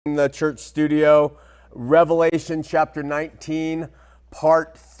In the church studio, Revelation chapter 19,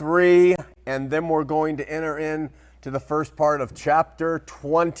 part 3, and then we're going to enter in to the first part of chapter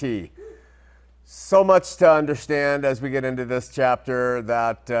 20. So much to understand as we get into this chapter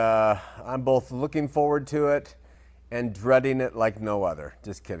that I'm both looking forward to it and dreading it like no other.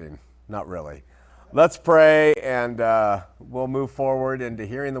 Just kidding, not really. Let's pray and we'll move forward into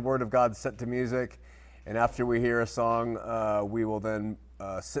hearing the Word of God set to music. And after we hear a song, we will then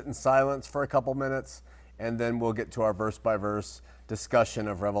sit in silence for a couple minutes, and then we'll get to our verse-by-verse discussion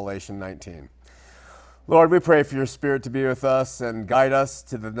of Revelation 19. Lord, we pray for your Spirit to be with us and guide us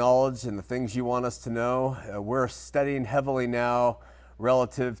to the knowledge and the things you want us to know. We're studying heavily now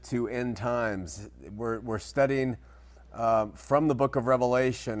relative to end times. We're studying from the book of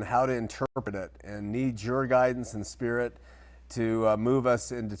Revelation how to interpret it and need your guidance and Spirit to move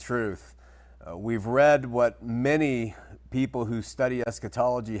us into truth. We've read what many people who study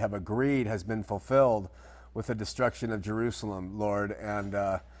eschatology have agreed has been fulfilled with the destruction of Jerusalem, Lord.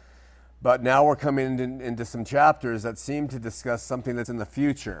 But now we're coming into some chapters that seem to discuss something that's in the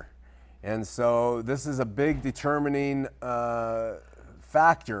future. And so this is a big determining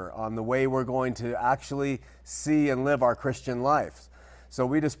factor on the way we're going to actually see and live our Christian lives. So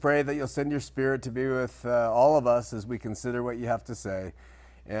we just pray that you'll send your Spirit to be with all of us as we consider what you have to say,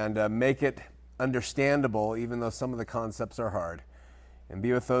 and make it understandable, even though some of the concepts are hard. And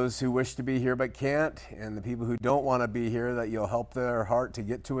be with those who wish to be here but can't, and the people who don't want to be here, that you'll help their heart to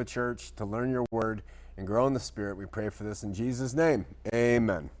get to a church, to learn your word, and grow in the Spirit. We pray for this in Jesus' name.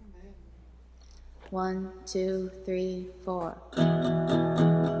 Amen. 1, 2, 3, 4.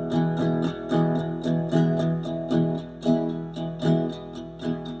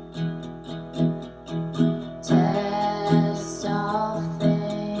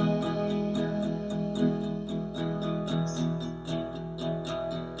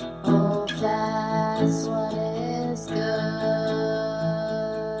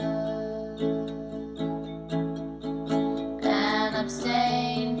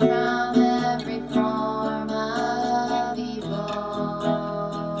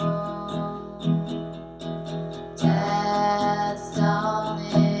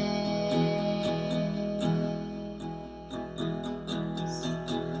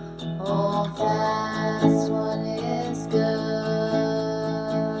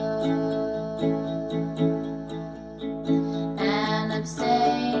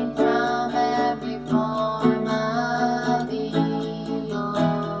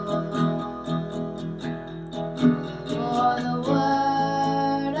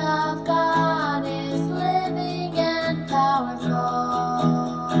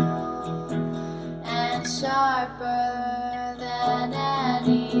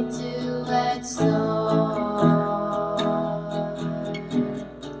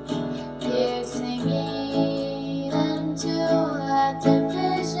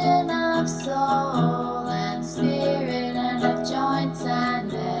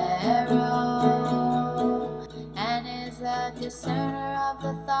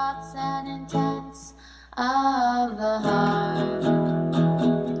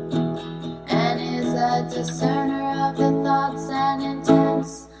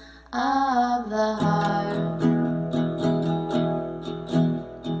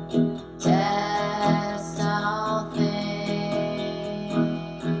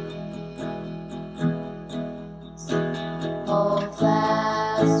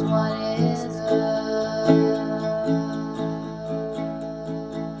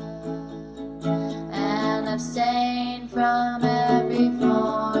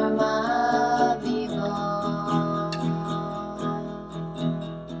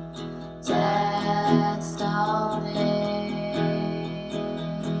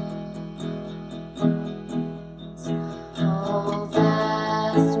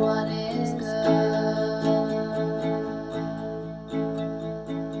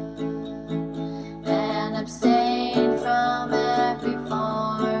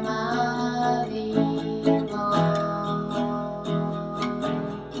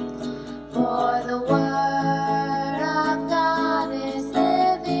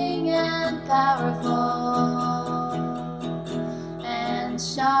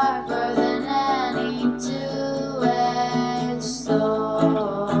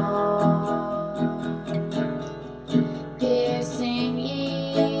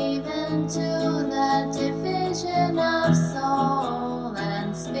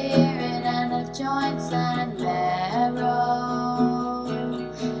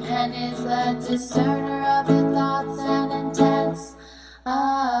 Discerner of the thoughts and intents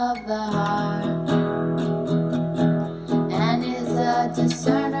of the heart, and is a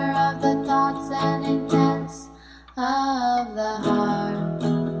discerner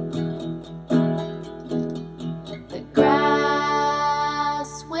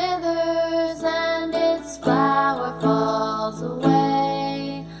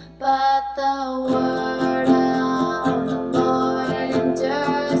the word of the Lord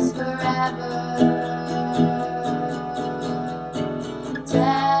endures forever.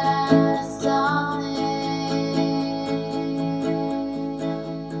 Test all things.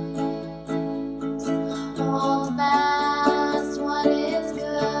 Hold fast what is good.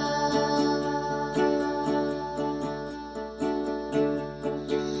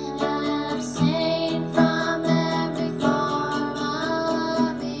 Abstain from every form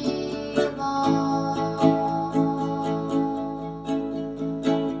of evil.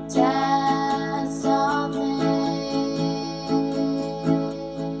 Test all things.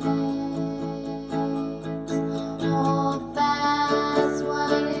 Hold fast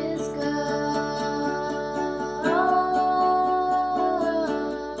what is good.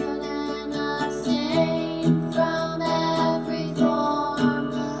 And abstain from every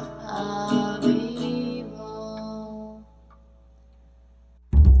form of evil.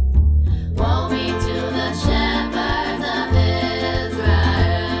 Woe be to the shepherds of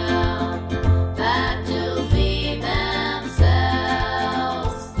Israel that do feed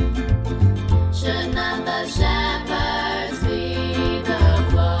themselves. Should not the shepherds feed the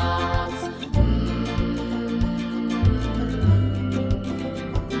flocks?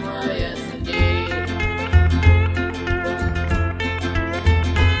 Why, yes, indeed.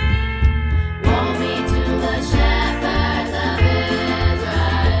 Woe be to the shepherds of Israel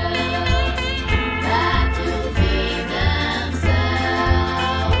that do feed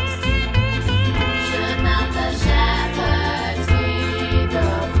themselves. Should not the shepherds feed the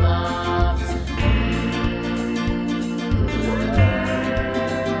flocks?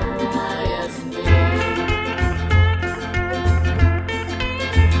 Why, yes, indeed.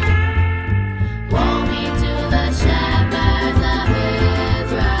 Woe be to the shepherds of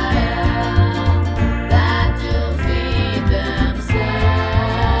Israel that do feed themselves.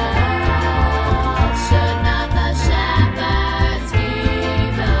 Should not the shepherds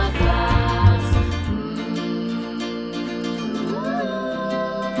feed the flocks?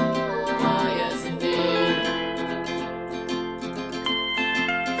 Oh, yes, indeed.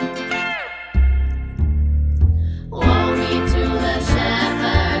 Woe be to the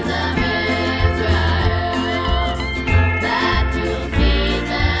shepherds of Israel that do feed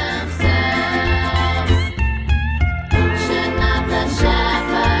themselves. Should not the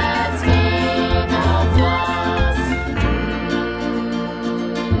shepherds feed the flocks?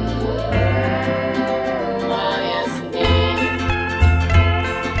 Why, yes, indeed.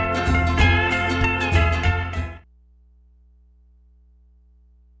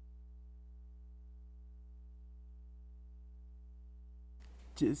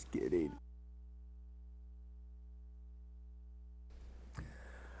 Just kidding.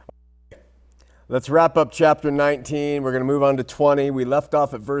 Let's wrap up chapter 19. We're going to move on to 20. We left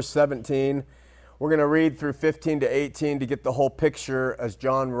off at verse 17. We're going to read through 15 to 18 to get the whole picture as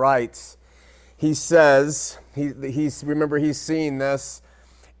John writes. He says, remember he's seeing this,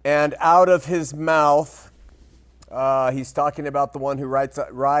 and out of his mouth, he's talking about the one who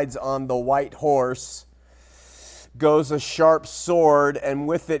rides on the white horse, goes a sharp sword, and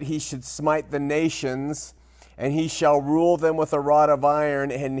with it he should smite the nations, and he shall rule them with a rod of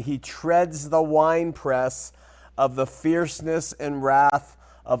iron, and he treads the winepress of the fierceness and wrath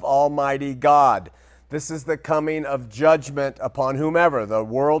of Almighty God. This is the coming of judgment upon whomever, the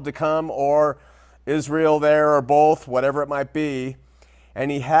world to come or Israel there or both, whatever it might be.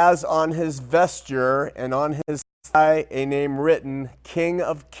 And he has on his vesture and on his thigh a name written, King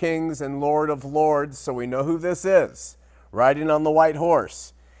of Kings and Lord of Lords. So we know who this is, riding on the white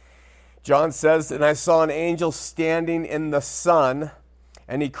horse. John says, and I saw an angel standing in the sun,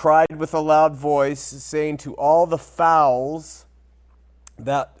 and he cried with a loud voice, saying to all the fowls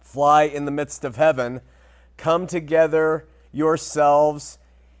that fly in the midst of heaven, come together yourselves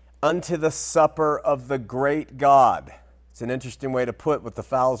unto the supper of the great God. It's an interesting way to put what the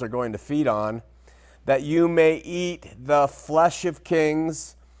fowls are going to feed on. That you may eat the flesh of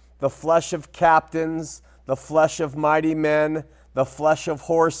kings, the flesh of captains, the flesh of mighty men, the flesh of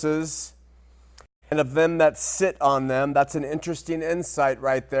horses, and of them that sit on them. That's an interesting insight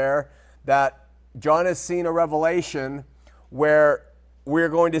right there, that John has seen a revelation where we're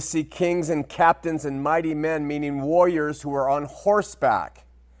going to see kings and captains and mighty men, meaning warriors who are on horseback.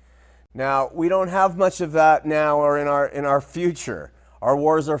 Now, we don't have much of that now or in our future. Our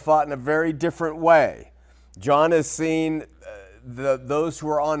wars are fought in a very different way. John has seen those who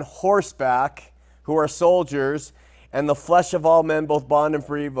are on horseback, who are soldiers, and the flesh of all men, both bond and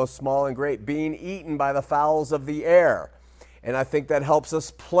free, both small and great, being eaten by the fowls of the air. And I think that helps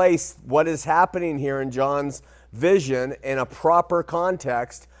us place what is happening here in John's vision in a proper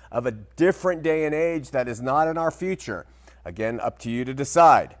context of a different day and age that is not in our future. Again, up to you to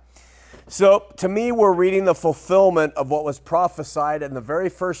decide. So, to me, we're reading the fulfillment of what was prophesied in the very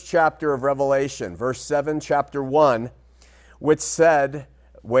first chapter of Revelation, verse 7, chapter 1, which said,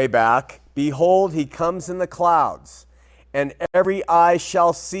 way back, "Behold, he comes in the clouds, and every eye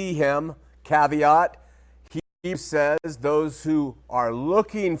shall see him." Caveat, he says those who are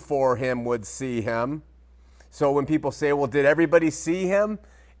looking for him would see him. So when people say, well, did everybody see him?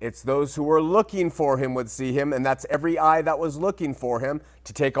 It's those who were looking for him would see him, and that's every eye that was looking for him.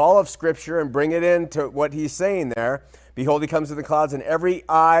 To take all of Scripture and bring it into what he's saying there, "Behold, he comes in the clouds, and every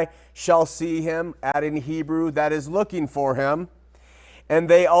eye shall see him," add in Hebrew, that is looking for him, "and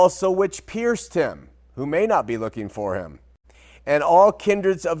they also which pierced him," who may not be looking for him. "And all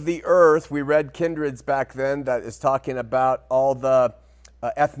kindreds of the earth," we read kindreds back then, that is talking about all the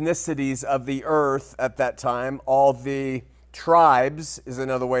ethnicities of the earth at that time, all the tribes is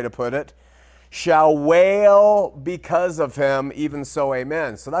another way to put it, "shall wail because of him, even so,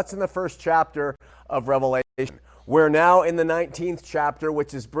 amen." So that's in the first chapter of Revelation. We're now in the 19th chapter,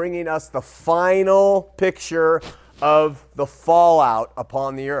 which is bringing us the final picture of the fallout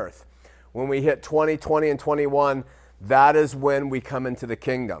upon the earth. When we hit 20, 20, and 21, that is when we come into the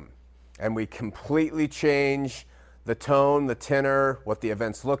kingdom. And we completely change the tone, the tenor, what the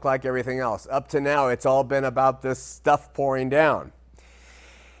events look like, everything else. Up to now, it's all been about this stuff pouring down.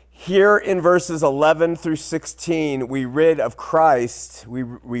 Here in verses 11 through 16, we read of Christ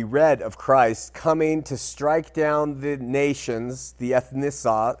coming to strike down the nations, the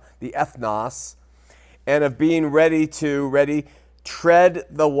ethnos, and of being ready tread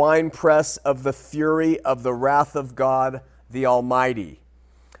the winepress of the fury of the wrath of God the Almighty.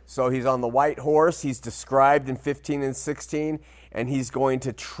 So he's on the white horse. He's described in 15 and 16, and he's going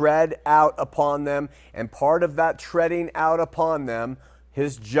to tread out upon them. And part of that treading out upon them,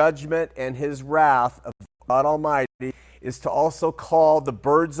 his judgment and his wrath of God Almighty, is to also call the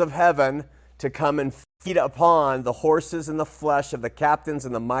birds of heaven to come and feed upon the horses and the flesh of the captains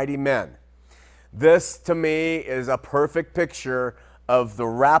and the mighty men. This, to me, is a perfect picture of the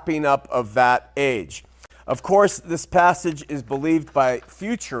wrapping up of that age. Of course, this passage is believed by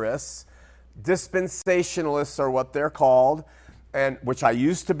futurists. Dispensationalists are what they're called, and which I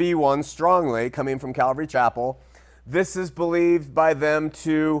used to be one strongly, coming from Calvary Chapel. This is believed by them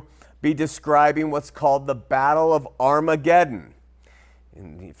to be describing what's called the Battle of Armageddon.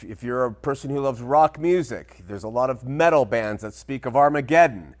 And if you're a person who loves rock music, there's a lot of metal bands that speak of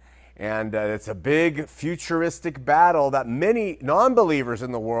Armageddon. And it's a big futuristic battle that many non-believers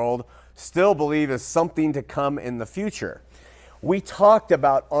in the world still believe is something to come in the future. We talked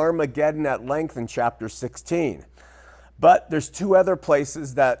about Armageddon at length in chapter 16, but there's two other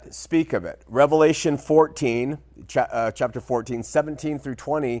places that speak of it. Revelation 14, chapter 14, 17 through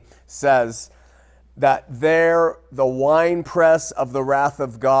 20 says that there the winepress of the wrath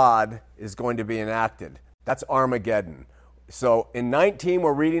of God is going to be enacted. That's Armageddon. So in 19,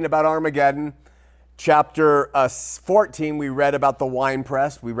 we're reading about Armageddon. Chapter 14, we read about the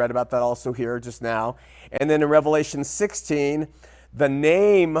winepress. We read about that also here just now. And then in Revelation 16, the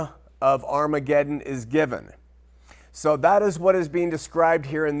name of Armageddon is given. So that is what is being described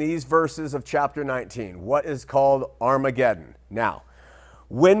here in these verses of chapter 19, what is called Armageddon. Now,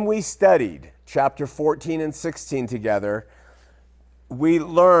 when we studied chapter 14 and 16 together, we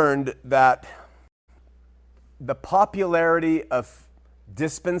learned that the popularity of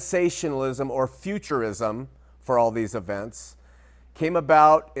dispensationalism or futurism for all these events came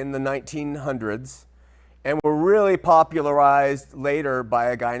about in the 1900s and were really popularized later by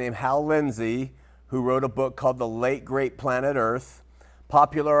a guy named Hal Lindsey, who wrote a book called The Late Great Planet Earth,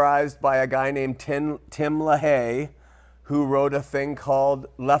 popularized by a guy named Tim LaHaye, who wrote a thing called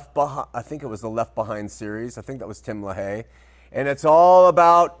Left Behind. I think it was the Left Behind series. I think that was Tim LaHaye. And it's all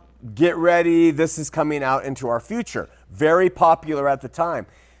about get ready, this is coming out into our future. Very popular at the time.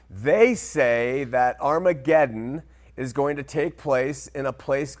 They say that Armageddon is going to take place in a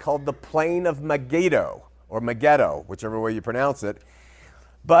place called the Plain of Megiddo, or Megiddo, whichever way you pronounce it.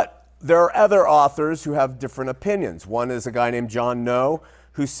 But there are other authors who have different opinions. One is a guy named John Noe,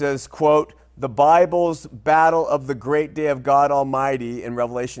 who says, quote, "The Bible's battle of the great day of God Almighty in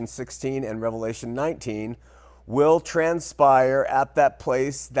Revelation 16 and Revelation 19 will transpire at that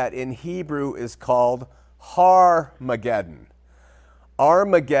place that in Hebrew is called Har-Mageddon."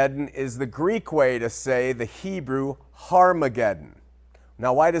 Armageddon is the Greek way to say the Hebrew Harmageddon.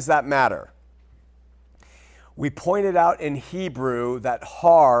 Now, why does that matter? We pointed out in Hebrew that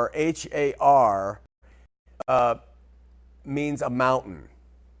Har, H-A-R, means a mountain.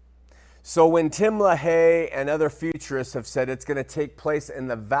 So when Tim LaHaye and other futurists have said it's going to take place in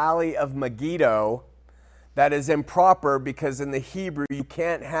the Valley of Megiddo, that is improper because in the Hebrew you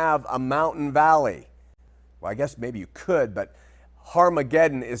can't have a mountain valley. Well, I guess maybe you could, but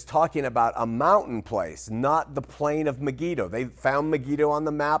Harmageddon is talking about a mountain place, not the plain of Megiddo. They found Megiddo on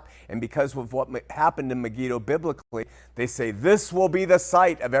the map, and because of what happened in Megiddo biblically, they say this will be the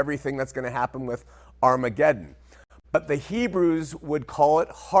site of everything that's going to happen with Armageddon. But the Hebrews would call it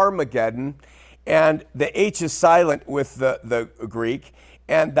Harmageddon, and the H is silent with the Greek,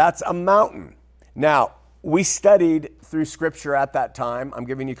 and that's a mountain. Now, we studied through Scripture at that time, I'm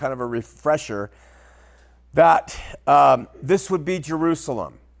giving you kind of a refresher, that this would be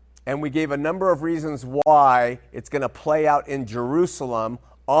Jerusalem. And we gave a number of reasons why it's going to play out in Jerusalem,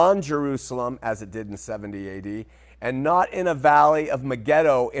 on Jerusalem, as it did in 70 AD, and not in a valley of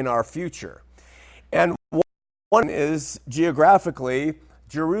Megiddo in our future. And one is, geographically,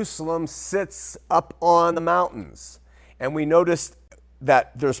 Jerusalem sits up on the mountains. And we noticed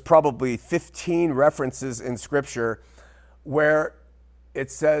that there's probably 15 references in Scripture where it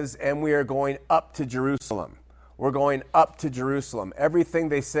says, and we are going up to Jerusalem. We're going up to Jerusalem. Everything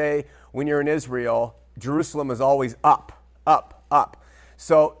they say when you're in Israel, Jerusalem is always up, up, up.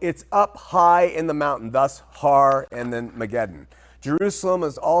 So it's up high in the mountain, thus Har and then Megiddo. Jerusalem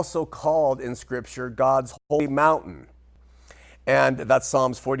is also called in Scripture God's holy mountain. And that's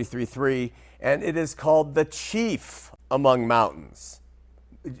Psalms 43:3. And it is called the chief among mountains.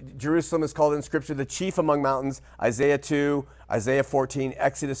 Jerusalem is called in Scripture the chief among mountains. Isaiah 2, Isaiah 14,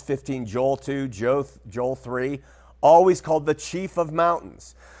 Exodus 15, Joel 2, Joel 3. Always called the chief of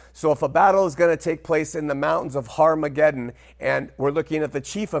mountains. So if a battle is going to take place in the mountains of Harmageddon, and we're looking at the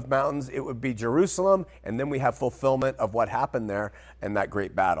chief of mountains, it would be Jerusalem, and then we have fulfillment of what happened there in that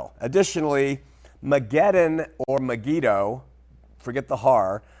great battle. Additionally, Megiddo or Megiddo, forget the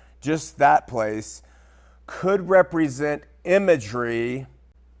Har, just that place, could represent imagery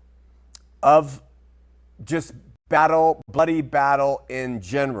of just battle, bloody battle in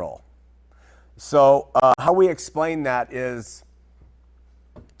general. So how we explain that is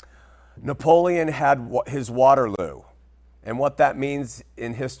Napoleon had his Waterloo. And what that means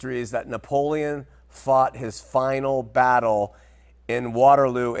in history is that Napoleon fought his final battle in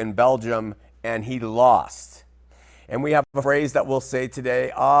Waterloo in Belgium, and he lost. And we have a phrase that we'll say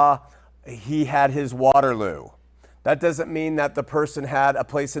today, he had his Waterloo. That doesn't mean that the person had a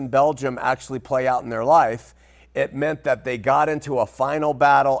place in Belgium actually play out in their life. It meant that they got into a final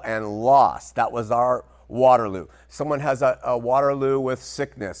battle and lost. That was our Waterloo. Someone has a Waterloo with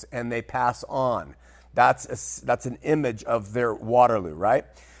sickness and they pass on. That's an image of their Waterloo, right?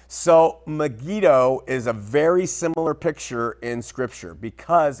 So Megiddo is a very similar picture in Scripture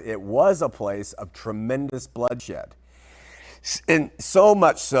because it was a place of tremendous bloodshed. And so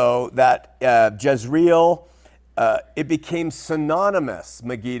much so that Jezreel, it became synonymous,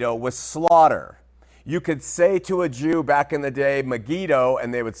 Megiddo, with slaughter. You could say to a Jew back in the day, Megiddo,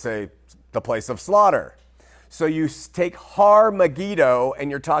 and they would say, the place of slaughter. So you take Har Megiddo, and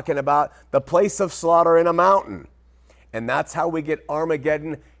you're talking about the place of slaughter in a mountain. And that's how we get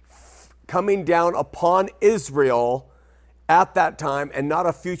Armageddon coming down upon Israel at that time, and not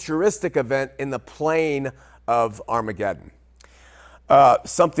a futuristic event in the plain of Armageddon.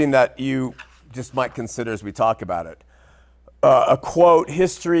 Something that you just might consider as we talk about it. A quote,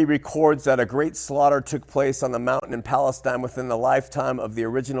 history records that a great slaughter took place on the mountain in Palestine within the lifetime of the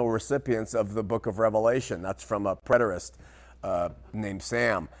original recipients of the book of Revelation. That's from a preterist named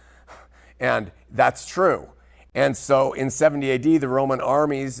Sam. And that's true. And so in 70 AD, the Roman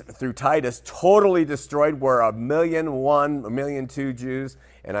armies through Titus totally destroyed where 1,000,002 Jews,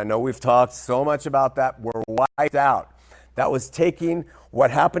 and I know we've talked so much about that, were wiped out. That was taking what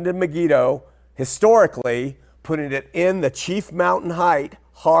happened in Megiddo historically, putting it in the chief mountain height,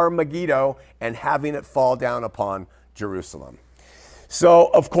 Har Megiddo, and having it fall down upon Jerusalem. So,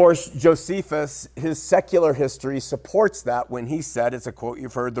 of course, Josephus, his secular history supports that when he said, it's a quote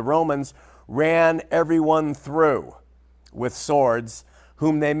you've heard, the Romans ran everyone through with swords,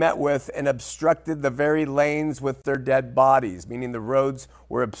 whom they met with, and obstructed the very lanes with their dead bodies, meaning the roads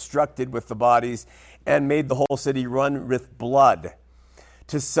were obstructed with the bodies, and made the whole city run with blood.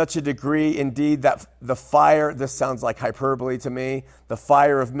 To such a degree, indeed, that the fire, this sounds like hyperbole to me, the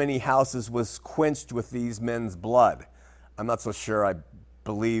fire of many houses was quenched with these men's blood. I'm not so sure I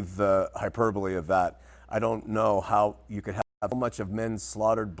believe the hyperbole of that. I don't know how you could have so much of men's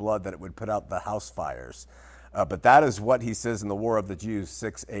slaughtered blood that it would put out the house fires. But that is what he says in the War of the Jews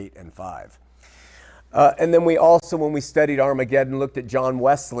 6, 8, and 5. And then we also, when we studied Armageddon, looked at John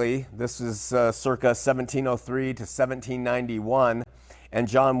Wesley. This is circa 1703 to 1791. And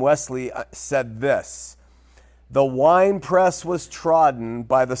John Wesley said this: "The winepress was trodden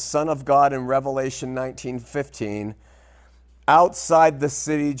by the Son of God in Revelation 19:15 outside the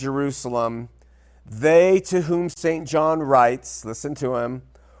city Jerusalem. They to whom St. John writes," listen to him,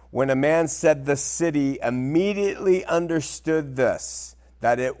 "when a man said the city, immediately understood this,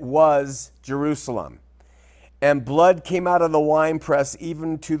 that it was Jerusalem. And blood came out of the winepress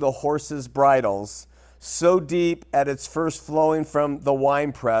even to the horses' bridles, so deep at its first flowing from the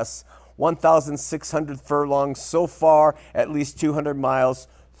winepress, 1,600 furlongs, so far at least 200 miles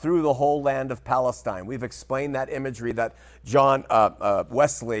through the whole land of Palestine." We've explained that imagery that John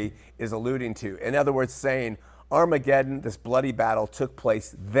Wesley is alluding to. In other words, saying Armageddon, this bloody battle, took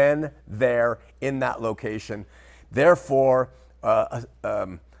place then, there, in that location. Therefore,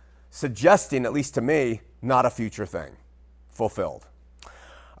 suggesting, at least to me, not a future thing, fulfilled.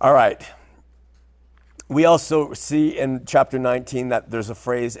 All right. We also see in chapter 19 that there's a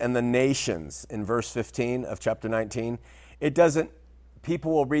phrase, "and the nations," in verse 15 of chapter 19. It doesn't,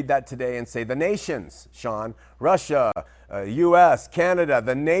 people will read that today and say, the nations, Sean, Russia, U.S., Canada,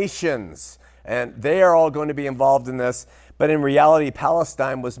 the nations, and they are all going to be involved in this. But in reality,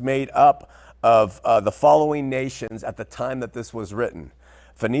 Palestine was made up of the following nations at the time that this was written: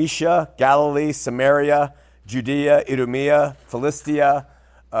 Phoenicia, Galilee, Samaria, Judea, Idumea, Philistia,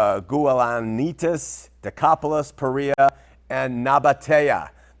 Guilanitis, Decapolis, Perea, and Nabatea.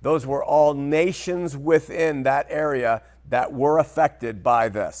 Those were all nations within that area that were affected by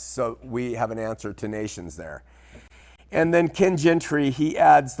this. So we have an answer to nations there. And then Ken Gentry, he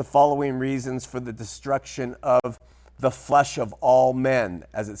adds the following reasons for the destruction of the flesh of all men,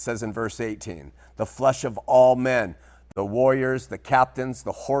 as it says in verse 18. The flesh of all men, the warriors, the captains,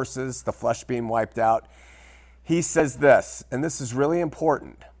 the horses, the flesh being wiped out. He says this, and this is really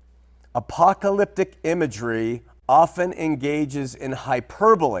important: apocalyptic imagery often engages in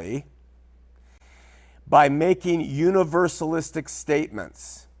hyperbole by making universalistic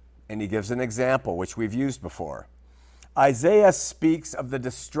statements. And he gives an example, which we've used before. Isaiah speaks of the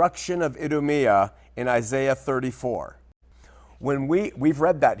destruction of Idumea in Isaiah 34. When we've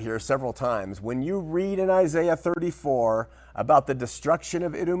read that here several times. When you read in Isaiah 34 about the destruction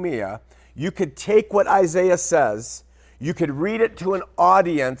of Idumea, you could take what Isaiah says, you could read it to an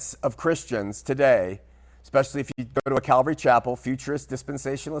audience of Christians today, especially if you go to a Calvary Chapel, futurist,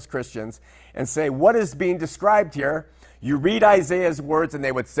 dispensationalist Christians, and say, what is being described here? You read Isaiah's words and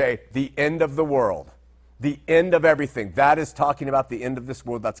they would say, the end of the world, the end of everything. That is talking about the end of this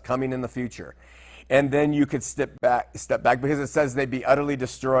world that's coming in the future. And then you could step back because it says they'd be utterly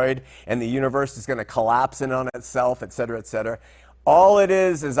destroyed and the universe is going to collapse in on itself, et cetera, et cetera. All it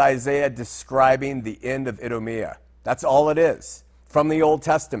is Isaiah describing the end of Idumea. That's all it is from the Old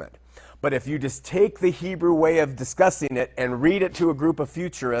Testament. But if you just take the Hebrew way of discussing it and read it to a group of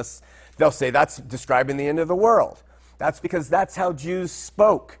futurists, they'll say that's describing the end of the world. That's because that's how Jews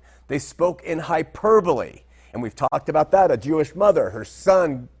spoke. They spoke in hyperbole. And we've talked about that. A Jewish mother, her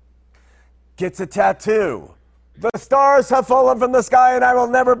son gets a tattoo. The stars have fallen from the sky and I will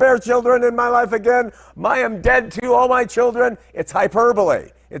never bear children in my life again. I am dead to all my children. It's hyperbole.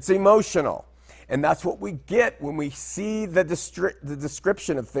 It's emotional. And that's what we get when we see the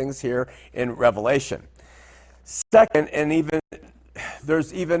description of things here in Revelation. Second, and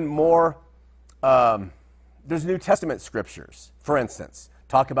there's even more, there's New Testament scriptures, for instance,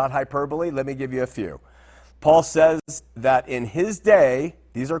 talk about hyperbole. Let me give you a few. Paul says that in his day,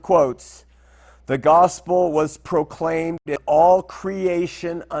 these are quotes, the gospel was proclaimed in all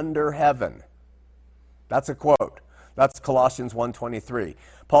creation under heaven. That's a quote. That's Colossians 1:23.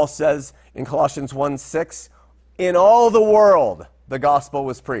 Paul says in Colossians 1:6, in all the world the gospel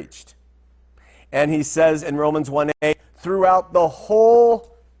was preached. And he says in Romans 1:8, throughout the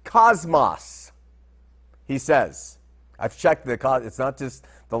whole cosmos. He says, I've checked it's not just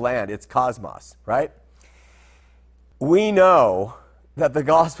the land, it's cosmos, right? We know that the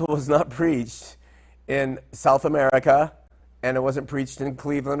gospel was not preached in South America and it wasn't preached in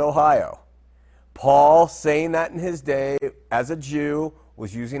Cleveland, Ohio. Paul, saying that in his day as a Jew,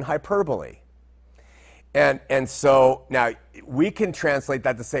 was using hyperbole. And so now we can translate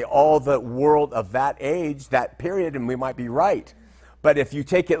that to say all the world of that age, that period, and we might be right. But if you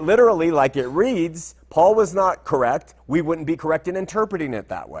take it literally like it reads, Paul was not correct. We wouldn't be correct in interpreting it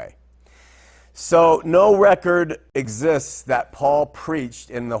that way. So no record exists that Paul preached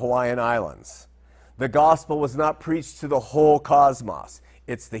in the Hawaiian Islands. The gospel was not preached to the whole cosmos.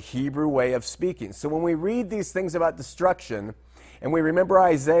 It's the Hebrew way of speaking. So when we read these things about destruction, and we remember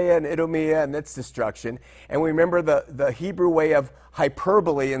Isaiah and Idumea and its destruction, and we remember the Hebrew way of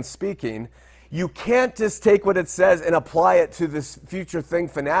hyperbole in speaking, you can't just take what it says and apply it to this future thing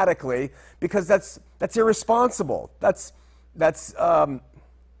fanatically, because that's irresponsible. That's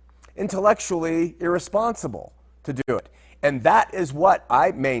intellectually irresponsible to do it. And that is what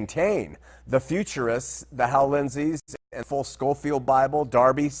I maintain the futurists, the Hal Lindsays, and full Schofield Bible,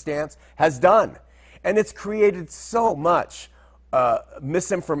 Darby stance has done. And it's created so much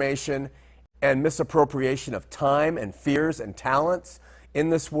misinformation and misappropriation of time and fears and talents in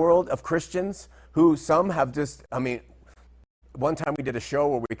this world of Christians, who some have just, one time we did a show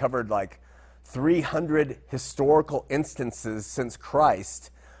where we covered like 300 historical instances since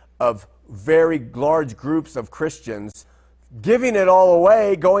Christ of very large groups of Christians giving it all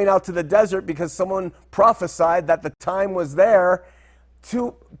away, going out to the desert because someone prophesied that the time was there,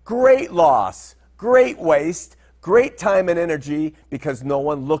 to great loss, great waste, great time and energy, because no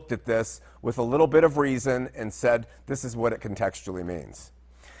one looked at this with a little bit of reason and said, this is what it contextually means.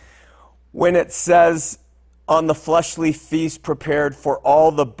 When it says, on the fleshly feast prepared for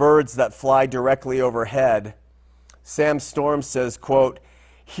all the birds that fly directly overhead, Sam Storm says, quote,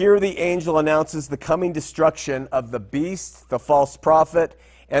 here the angel announces the coming destruction of the beast, the false prophet,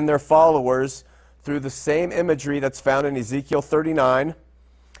 and their followers through the same imagery that's found in Ezekiel 39,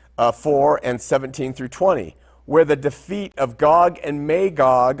 4 and 17 through 20, where the defeat of Gog and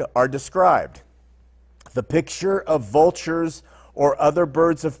Magog are described. The picture of vultures or other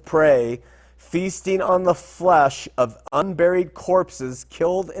birds of prey feasting on the flesh of unburied corpses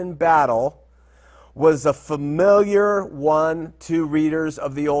killed in battle was a familiar one to readers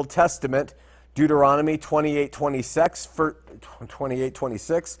of the Old Testament. Deuteronomy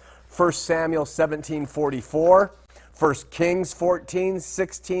 28:26, 1 Samuel 17:44, 1 Kings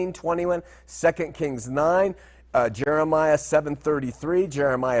 14:16-21, 2 Kings 9, Jeremiah 7:33,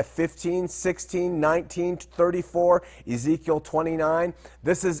 Jeremiah 15:16-19-34, Ezekiel 29.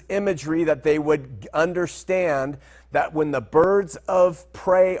 This is imagery that they would understand, that when the birds of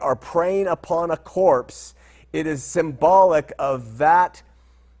prey are preying upon a corpse, it is symbolic of that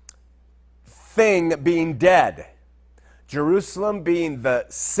thing being dead. Jerusalem being the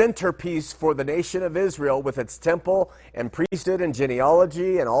centerpiece for the nation of Israel with its temple and priesthood and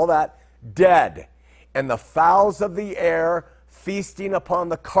genealogy and all that, dead. And the fowls of the air feasting upon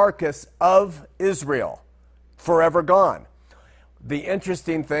the carcass of Israel, forever gone. The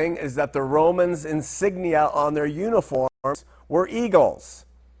interesting thing is that the Romans' insignia on their uniforms were eagles.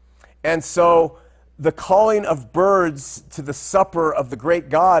 And so the calling of birds to the supper of the great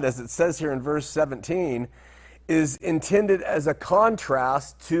God, as it says here in verse 17, is intended as a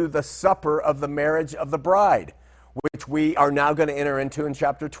contrast to the supper of the marriage of the bride, which we are now going to enter into in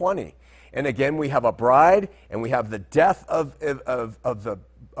chapter 20. And again, we have a bride and we have the death of the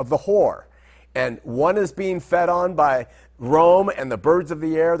whore. And one is being fed on by Rome and the birds of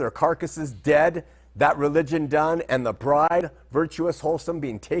the air, their carcasses dead, that religion done, and the bride, virtuous, wholesome,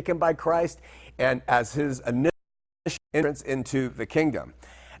 being taken by Christ and as his initial entrance into the kingdom.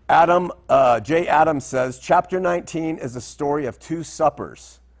 J. Adams says, chapter 19 is a story of two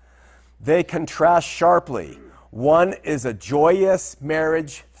suppers. They contrast sharply. One is a joyous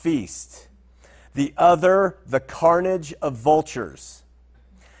marriage feast. The other, the carnage of vultures.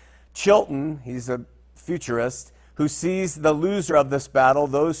 Chilton, he's a futurist, who sees the loser of this battle,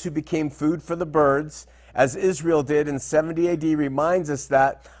 those who became food for the birds, as Israel did in 70 AD, reminds us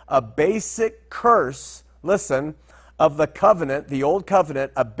that a basic curse, listen, of the covenant, the old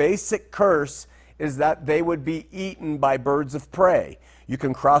covenant, a basic curse is that they would be eaten by birds of prey. You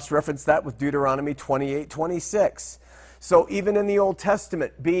can cross-reference that with Deuteronomy 28:26. So even in the Old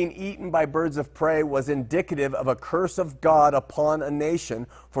Testament, being eaten by birds of prey was indicative of a curse of God upon a nation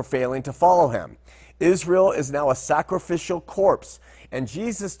for failing to follow him. Israel is now a sacrificial corpse, and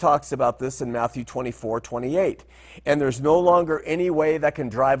Jesus talks about this in Matthew 24:28. And there's no longer any way that can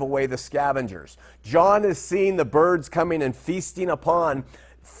drive away the scavengers. John is seeing the birds coming and feasting upon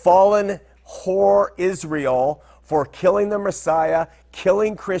fallen whore Israel for killing the Messiah,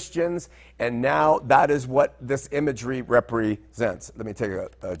 killing Christians, and now that is what this imagery represents. Let me take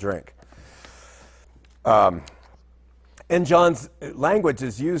a drink. And John's language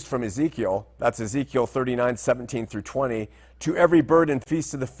is used from Ezekiel, that's Ezekiel 39:17 through 20, to every bird and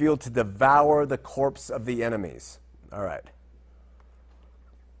beast of the field to devour the corpse of the enemies. All right.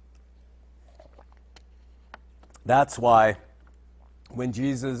 That's why when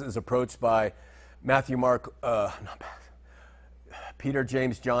Jesus is approached by Peter,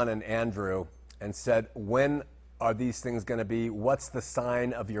 James, John, and Andrew, and said, when are these things going to be? What's the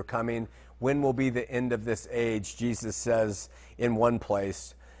sign of your coming? When will be the end of this age? Jesus says in one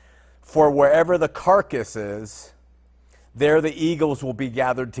place, for wherever the carcass is, there the eagles will be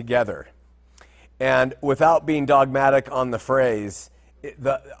gathered together. And without being dogmatic on the phrase,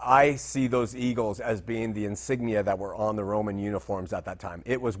 I see those eagles as being the insignia that were on the Roman uniforms at that time.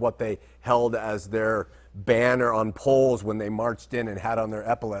 It was what they held as their banner on poles when they marched in and had on their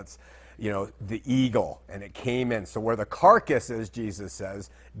epaulets, the eagle, and it came in. So where the carcass is, Jesus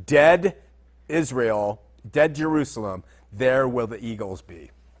says, dead Israel, dead Jerusalem, there will the eagles be.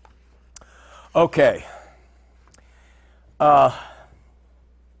 Okay. I'm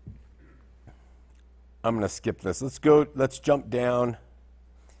going to skip this. Let's jump down.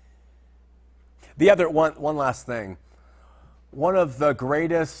 The other one last thing. One of the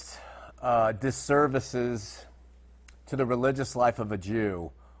greatest disservices to the religious life of a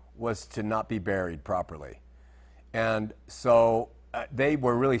Jew was to not be buried properly. And so they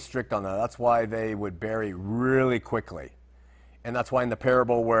were really strict on that. That's why they would bury really quickly. And that's why in the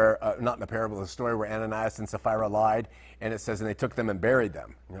parable the story where Ananias and Sapphira lied, and it says, and they took them and buried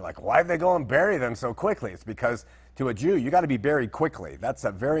them. And you're like, why did they go and bury them so quickly? It's because to a Jew, you got to be buried quickly. That's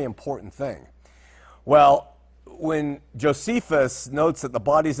a very important thing. Well, when Josephus notes that the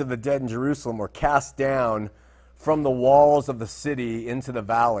bodies of the dead in Jerusalem were cast down from the walls of the city into the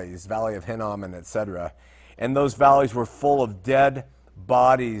valleys, Valley of Hinnom and etc., and those valleys were full of dead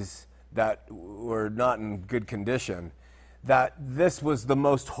bodies that were not in good condition, that this was the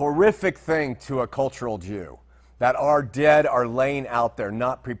most horrific thing to a cultural Jew, that our dead are laying out there,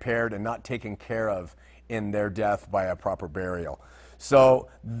 not prepared and not taken care of in their death by a proper burial. So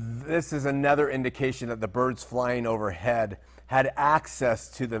this is another indication that the birds flying overhead had access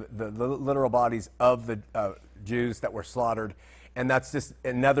to the literal bodies of the Jews that were slaughtered, and that's just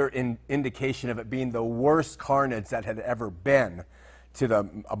another indication of it being the worst carnage that had ever been to the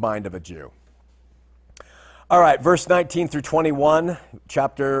mind of a Jew. All right, verse 19 through 21,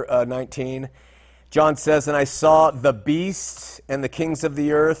 chapter 19. John says, and I saw the beast and the kings of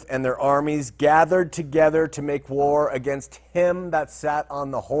the earth and their armies gathered together to make war against him that sat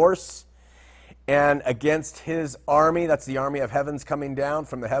on the horse and against his army. That's the army of heavens coming down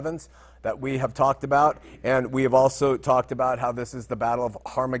from the heavens that we have talked about. And we have also talked about how this is the battle of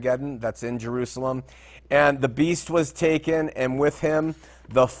Armageddon that's in Jerusalem. And the beast was taken, and with him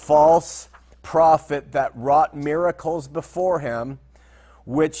the false prophet that wrought miracles before him,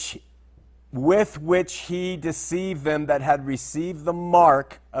 with which he deceived them that had received the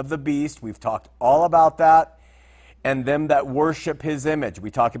mark of the beast. We've talked all about that. And them that worship his image.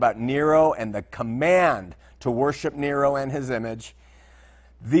 We talk about Nero and the command to worship Nero and his image.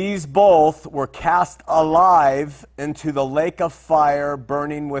 These both were cast alive into the lake of fire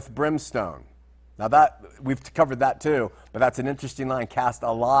burning with brimstone. Now that we've covered that too, but that's an interesting line, cast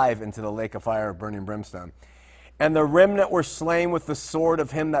alive into the lake of fire burning brimstone. And the remnant were slain with the sword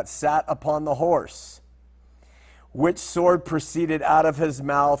of him that sat upon the horse, which sword proceeded out of his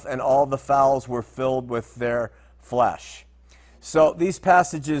mouth, and all the fowls were filled with their flesh. So these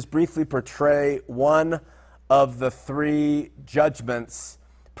passages briefly portray one of the three judgments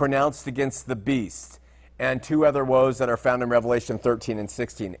pronounced against the beast, and two other woes that are found in Revelation 13 and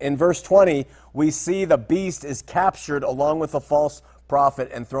 16. In verse 20, we see the beast is captured along with the false prophet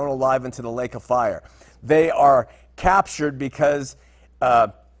and thrown alive into the lake of fire. They are captured because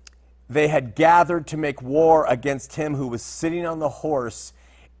they had gathered to make war against him who was sitting on the horse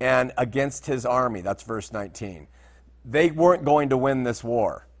and against his army. That's verse 19. They weren't going to win this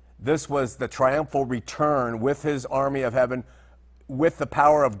war. This was the triumphal return with his army of heaven, with the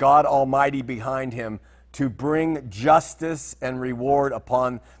power of God Almighty behind him to bring justice and reward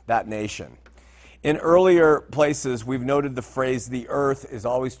upon that nation. In earlier places, we've noted the phrase, the earth, is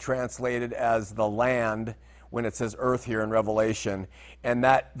always translated as the land when it says earth here in Revelation, and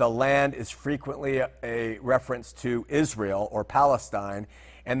that the land is frequently a reference to Israel or Palestine,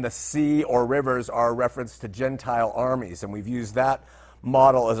 and the sea or rivers are a reference to Gentile armies, and we've used that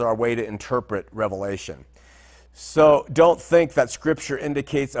model as our way to interpret Revelation. So don't think that Scripture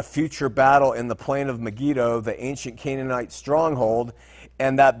indicates a future battle in the plain of Megiddo, the ancient Canaanite stronghold,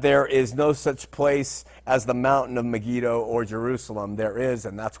 and that there is no such place as the mountain of Megiddo or Jerusalem. There is,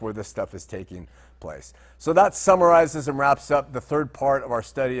 and that's where this stuff is taking place. So that summarizes and wraps up the third part of our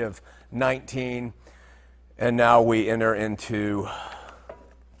study of 19. And now we enter into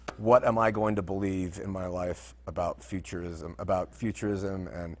what am I going to believe in my life about futurism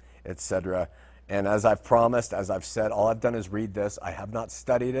and etc. And as I've promised, as I've said, all I've done is read this. I have not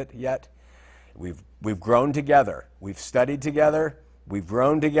studied it yet. We've grown together. We've studied together. We've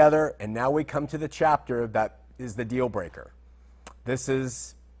grown together. And now we come to the chapter that is the deal breaker. This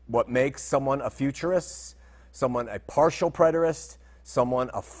is what makes someone a futurist, someone a partial preterist, someone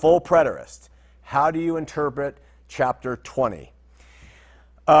a full preterist. How do you interpret chapter 20?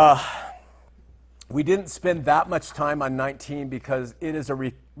 We didn't spend that much time on 19 because it is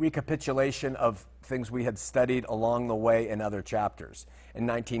a recapitulation of things we had studied along the way in other chapters. And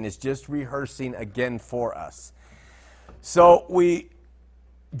 19 is just rehearsing again for us. So we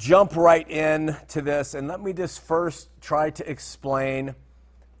jump right in to this, and let me just first try to explain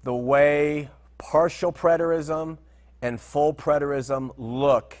the way partial preterism and full preterism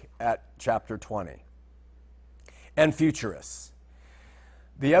look at chapter 20 and futurists.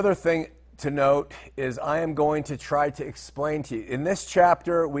 The other thing to note is I am going to try to explain to you. In this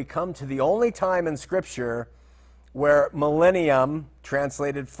chapter, we come to the only time in Scripture where millennium,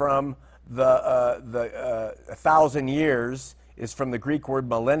 translated from the 1,000 years, is from the Greek word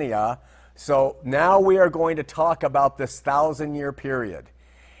millennia. So now we are going to talk about this 1,000-year period.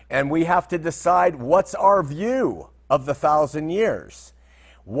 And we have to decide what's our view of the 1,000 years.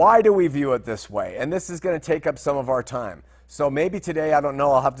 Why do we view it this way? And this is going to take up some of our time. So maybe today, I don't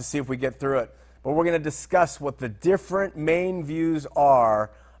know, I'll have to see if we get through it. But we're going to discuss what the different main views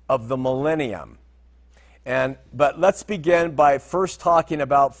are of the millennium. But let's begin by first talking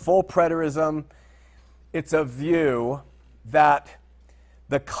about full preterism. It's a view that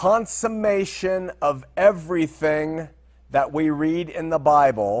the consummation of everything that we read in the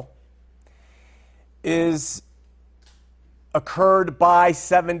Bible is occurred by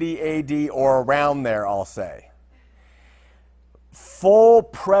 70 AD or around there, I'll say. Full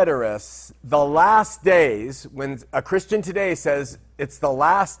preterists, the last days, when a Christian today says it's the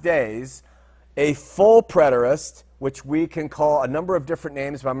last days, a full preterist, which we can call a number of different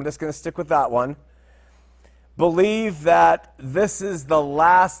names, but I'm just going to stick with that one, believe that this is the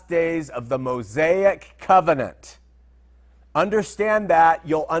last days of the Mosaic covenant. Understand that,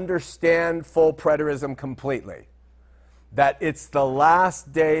 you'll understand full preterism completely. That it's the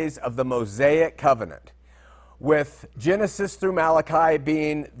last days of the Mosaic covenant, with Genesis through Malachi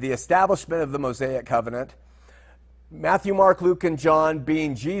being the establishment of the Mosaic covenant, Matthew, Mark, Luke, and John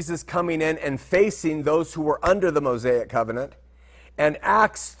being Jesus coming in and facing those who were under the Mosaic covenant, and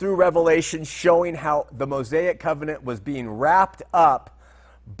Acts through Revelation showing how the Mosaic covenant was being wrapped up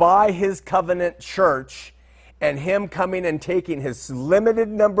by his covenant church, and him coming and taking his limited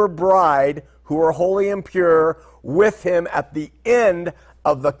number bride, who are holy and pure, with him at the end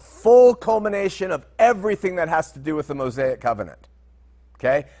of the full culmination of everything that has to do with the Mosaic covenant.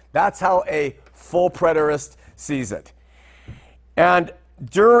 Okay? That's how a full preterist sees it. And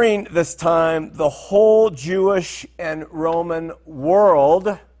during this time, the whole Jewish and Roman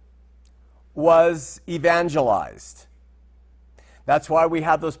world was evangelized. That's why we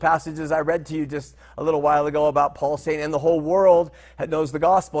have those passages I read to you just a little while ago about Paul saying, and the whole world knows the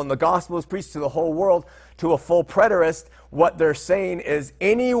gospel, and the gospel is preached to the whole world. To a full preterist, what they're saying is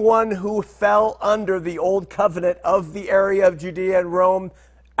anyone who fell under the old covenant of the area of Judea and Rome,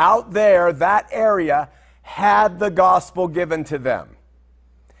 out there, that area, had the gospel given to them.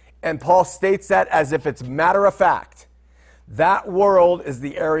 And Paul states that as if it's matter of fact. That world is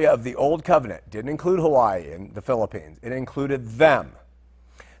the area of the Old Covenant. Didn't include Hawaii and the Philippines. It included them.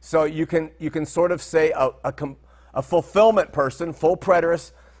 So you can sort of say a fulfillment person, full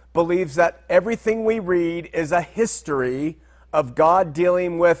preterist, believes that everything we read is a history of God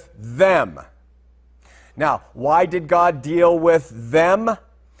dealing with them. Now, why did God deal with them?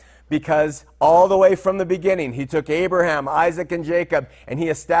 Because all the way from the beginning, he took Abraham, Isaac, and Jacob, and he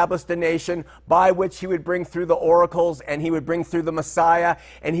established a nation by which he would bring through the oracles, and he would bring through the Messiah,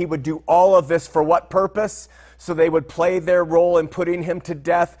 and he would do all of this for what purpose? So they would play their role in putting him to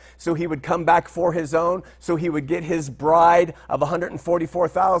death, so he would come back for his own, so he would get his bride of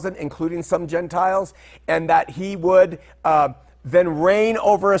 144,000, including some Gentiles, and that he would then reign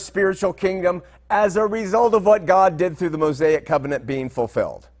over a spiritual kingdom as a result of what God did through the Mosaic covenant being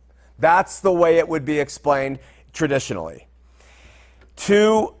fulfilled. That's the way it would be explained traditionally.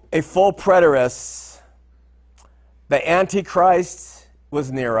 To a full preterist, the Antichrist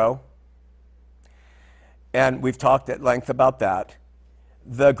was Nero, and we've talked at length about that.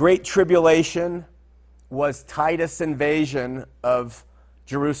 The Great Tribulation was Titus' invasion of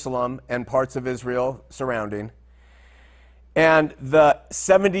Jerusalem and parts of Israel surrounding. And the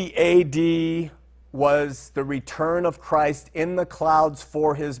 70 AD was the return of Christ in the clouds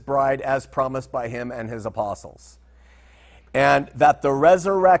for his bride as promised by him and his apostles. And that the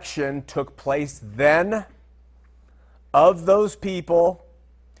resurrection took place then of those people,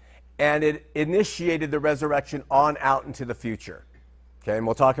 and it initiated the resurrection on out into the future. Okay, and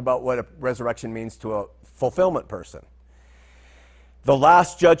we'll talk about what a resurrection means to a fulfillment person. The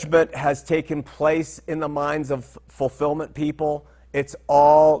last judgment has taken place in the minds of fulfillment people. It's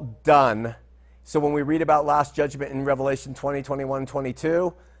all done. So when we read about last judgment in Revelation 20, 21,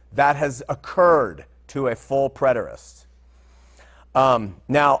 22, that has occurred to a full preterist.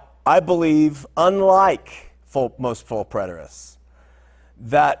 Now, I believe, unlike most full preterists,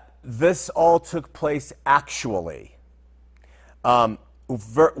 that this all took place actually.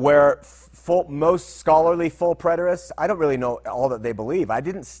 Where most scholarly full preterists, I don't really know all that they believe. I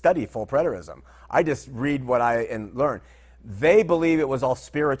didn't study full preterism. I just read what I learn. They believe it was all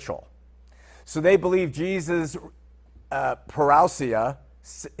spiritual. So they believe Jesus' parousia,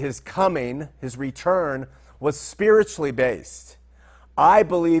 his coming, his return, was spiritually based. I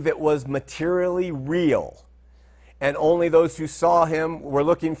believe it was materially real. And only those who saw him were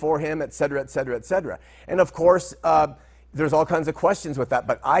looking for him, et cetera, et cetera, et cetera. And of course, there's all kinds of questions with that,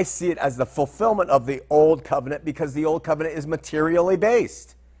 but I see it as the fulfillment of the old covenant because the old covenant is materially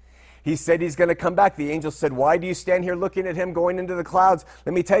based. He said he's going to come back. The angel said, why do you stand here looking at him going into the clouds?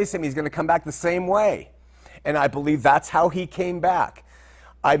 Let me tell you something, he's going to come back the same way. And I believe that's how he came back.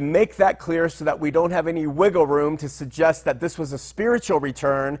 I make that clear so that we don't have any wiggle room to suggest that this was a spiritual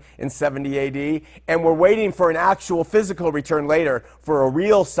return in 70 AD, and we're waiting for an actual physical return later for a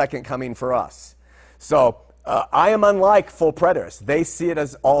real second coming for us. So I am unlike full preterists. They see it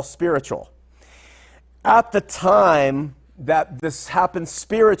as all spiritual. At the time that this happened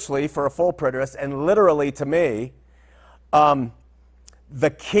spiritually for a full preterist, and literally to me, the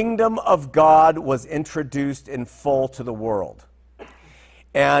kingdom of God was introduced in full to the world.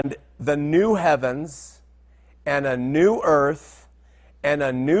 And the new heavens and a new earth and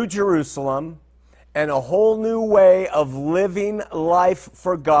a new Jerusalem and a whole new way of living life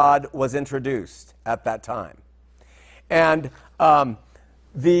for God was introduced at that time. And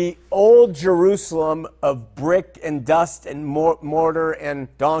the old Jerusalem of brick and dust and mortar and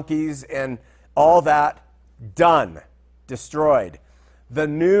donkeys and all that, done, destroyed. The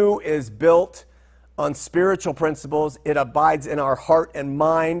new is built on spiritual principles. It abides in our heart and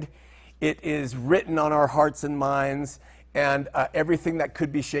mind. It is written on our hearts and minds. And everything that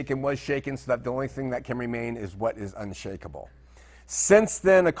could be shaken was shaken, so that the only thing that can remain is what is unshakable. Since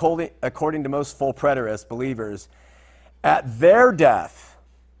then, according to most full preterist believers, at their death,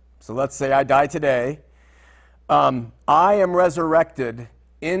 so let's say I die today, I am resurrected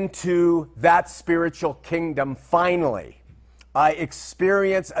into that spiritual kingdom finally. I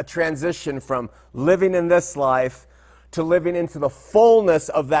experience a transition from living in this life to living into the fullness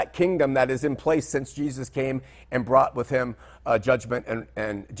of that kingdom that is in place since Jesus came and brought with him judgment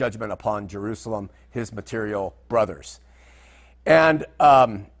and judgment upon Jerusalem, his material brothers. And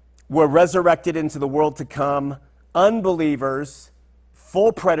we're resurrected into the world to come. Unbelievers,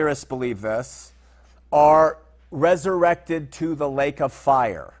 full preterists believe this, are resurrected to the lake of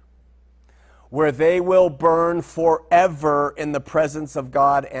fire, where they will burn forever in the presence of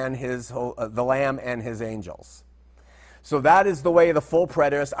God and the Lamb and his angels. So that is the way of the full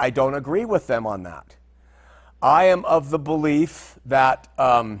preterists. I don't agree with them on that. I am of the belief that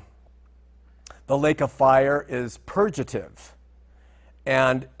the lake of fire is purgative,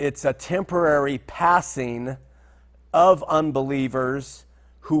 and it's a temporary passing of unbelievers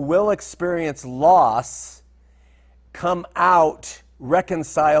who will experience loss, come out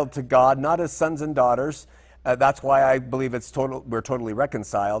reconciled to God, not as sons and daughters. That's why I believe we're totally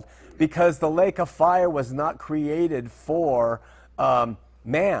reconciled, because the lake of fire was not created for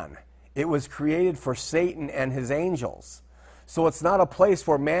man. It was created for Satan and his angels. So it's not a place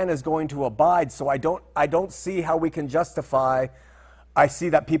where man is going to abide. So I don't see how we can justify. I see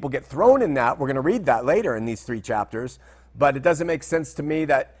that people get thrown in that. We're going to read that later in these 3 chapters. But it doesn't make sense to me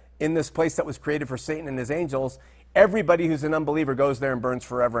that in this place that was created for Satan and his angels, everybody who's an unbeliever goes there and burns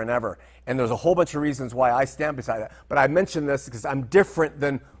forever and ever. And there's a whole bunch of reasons why I stand beside that. But I mention this because I'm different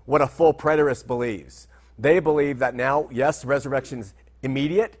than what a full preterist believes. They believe that now, yes, resurrection's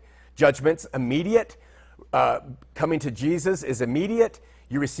immediate, judgment's immediate, coming to Jesus is immediate,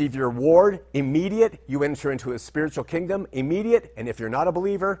 you receive your reward immediate, you enter into a spiritual kingdom immediate, and if you're not a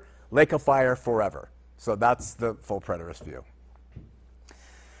believer, lake of fire forever. So that's the full preterist view.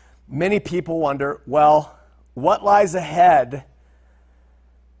 Many people wonder, well, what lies ahead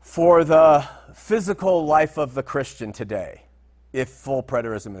for the physical life of the Christian today, if full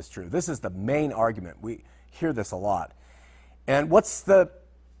preterism is true? This is the main argument. We hear this a lot. And what's the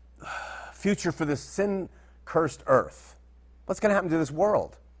future for this sin-cursed earth? What's going to happen to this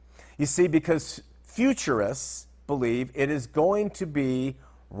world? You see, because futurists believe it is going to be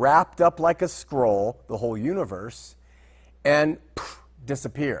wrapped up like a scroll, the whole universe, and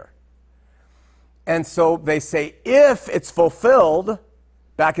disappear. And so they say, if it's fulfilled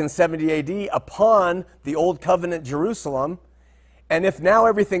back in 70 AD upon the Old Covenant Jerusalem, and if now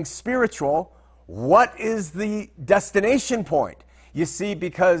everything's spiritual, what is the destination point? You see,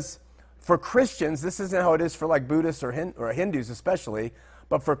 because for Christians, this isn't how it is for like Buddhists or Hindus especially,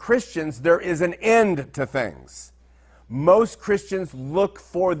 but for Christians, there is an end to things. Most Christians look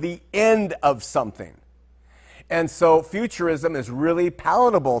for the end of something. And so futurism is really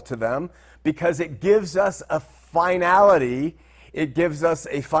palatable to them because it gives us a finality, it gives us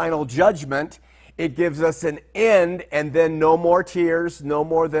a final judgment, it gives us an end, and then no more tears, no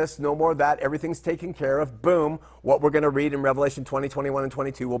more this, no more that. Everything's taken care of. Boom. What we're going to read in Revelation 20, 21, and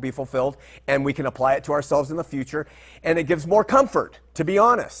 22 will be fulfilled, and we can apply it to ourselves in the future. And it gives more comfort, to be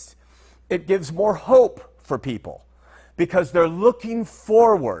honest. It gives more hope for people because they're looking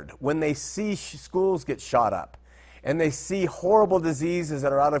forward when they see schools get shot up and they see horrible diseases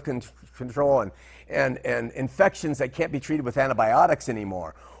that are out of control and infections that can't be treated with antibiotics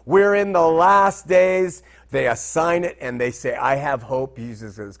anymore. We're in the last days. They assign it and they say, I have hope.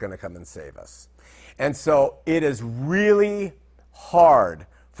 Jesus is going to come and save us. And so it is really hard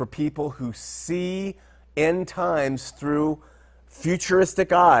for people who see end times through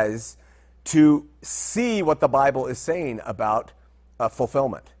futuristic eyes to see what the Bible is saying about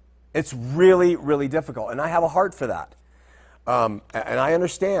fulfillment. It's really, really difficult. And I have a heart for that. And I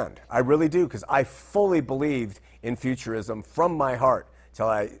understand. I really do, because I fully believed in futurism from my heart till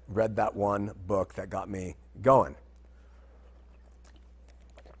I read that one book that got me going.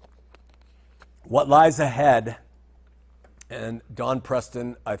 What lies ahead, and Don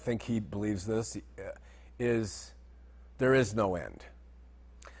Preston, I think he believes this, is there is no end.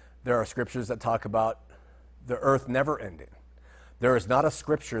 There are scriptures that talk about the earth never ending. There is not a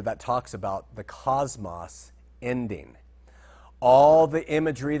scripture that talks about the cosmos ending. All the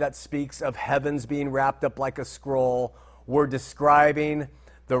imagery that speaks of heavens being wrapped up like a scroll, we're describing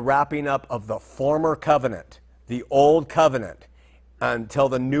the wrapping up of the former covenant, the old covenant, until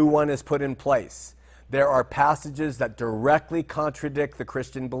the new one is put in place. There are passages that directly contradict the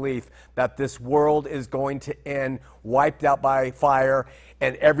Christian belief that this world is going to end, wiped out by fire,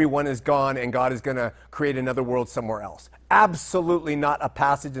 and everyone is gone, and God is going to create another world somewhere else. Absolutely not a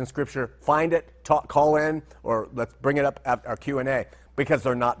passage in Scripture. Find it, call in, or let's bring it up at our Q&A, because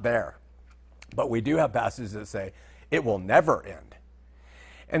they're not there. But we do have passages that say it will never end.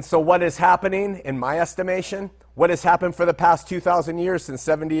 And so what is happening, in my estimation, what has happened for the past 2,000 years since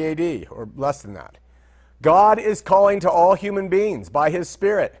 70 AD, or less than that? God is calling to all human beings by His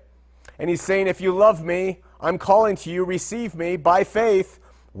Spirit. And He's saying, if you love me, I'm calling to you, receive me by faith,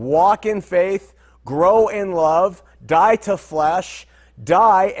 walk in faith, grow in love, die to flesh,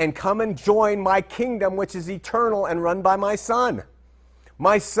 die and come and join my kingdom, which is eternal and run by my Son.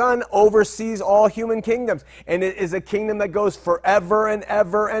 My Son oversees all human kingdoms, and it is a kingdom that goes forever and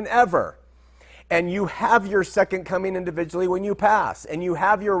ever and ever. And you have your second coming individually when you pass, and you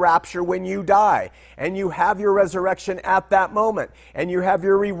have your rapture when you die, and you have your resurrection at that moment, and you have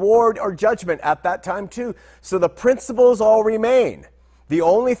your reward or judgment at that time too. So the principles all remain. The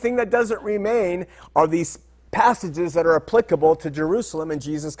only thing that doesn't remain are these passages that are applicable to Jerusalem and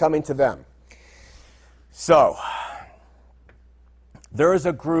Jesus coming to them. So, there is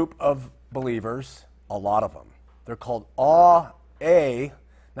a group of believers, a lot of them. They're called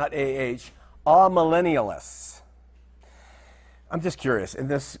amillennialists. I'm just curious, in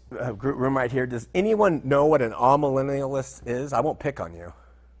this group room right here, does anyone know what an amillennialist is? I won't pick on you.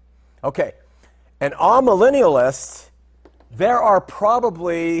 Okay, an amillennialist, there are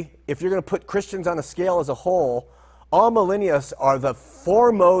probably, if you're going to put Christians on a scale as a whole, amillennialists are the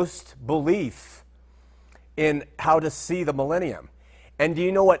foremost belief in how to see the millennium. And do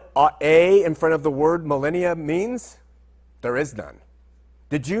you know what A in front of the word millennia means? There is none.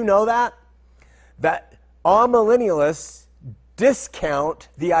 Did you know that? That amillennialists discount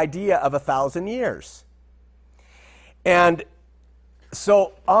the idea of 1,000 years. And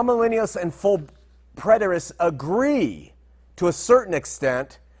so amillennialists and full preterists agree to a certain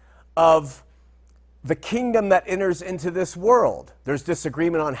extent of the kingdom that enters into this world. There's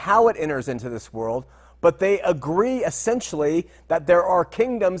disagreement on how it enters into this world, but they agree essentially that there are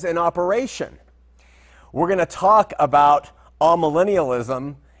kingdoms in operation. We're going to talk about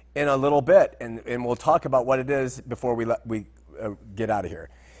amillennialism in a little bit, and we'll talk about what it is before we get out of here.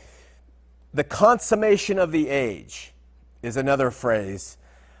 The consummation of the age is another phrase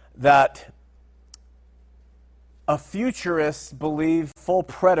that a futurist believe full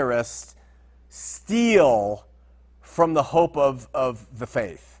preterists steal from the hope of the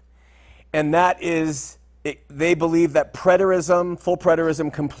faith. And that is, they believe that preterism, full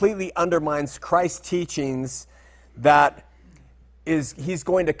preterism, completely undermines Christ's teachings that He's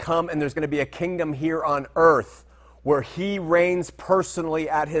going to come and there's going to be a kingdom here on earth where He reigns personally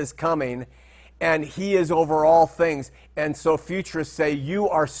at His coming, and he is over all things. And so futurists say you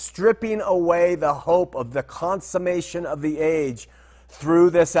are stripping away the hope of the consummation of the age through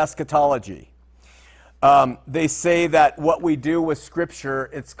this eschatology. They say that what we do with Scripture,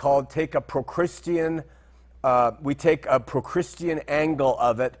 it's called take a pro-Christian, we take a pro-Christian angle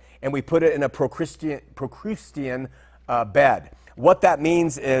of it and we put it in a pro-Christian bed. What that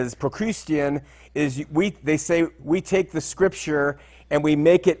means is pro-Christian is they say we take the Scripture and we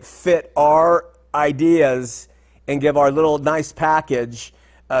make it fit our ideas and give our little nice package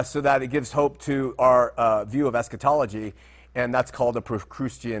so that it gives hope to our view of eschatology, and that's called a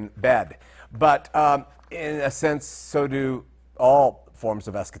pro-Christian bed. But in a sense, so do all forms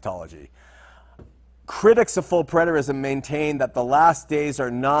of eschatology. Critics of full preterism maintain that the last days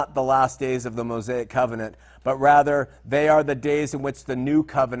are not the last days of the Mosaic covenant, but rather they are the days in which the new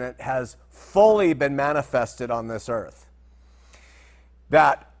covenant has fully been manifested on this earth.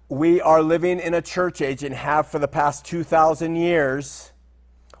 That we are living in a church age and have for the past 2,000 years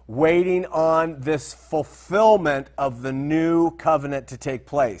waiting on this fulfillment of the new covenant to take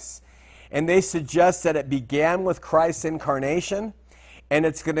place. And they suggest that it began with Christ's incarnation, and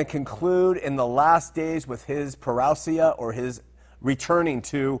it's going to conclude in the last days with his parousia, or his returning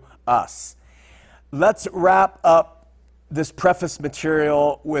to us. Let's wrap up this preface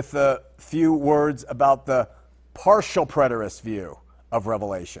material with a few words about the partial preterist view of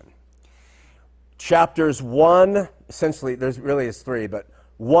Revelation. Chapters 1, essentially, there's really is 3, but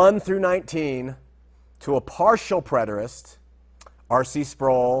 1 through 19, to a partial preterist, R.C.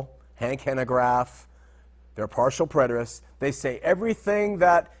 Sproul, Hank Hanegraaff, they're partial preterists. They say everything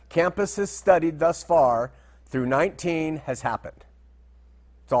that campus has studied thus far through 19 has happened.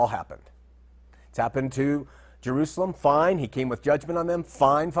 It's all happened. It's happened to Jerusalem, fine. He came with judgment on them,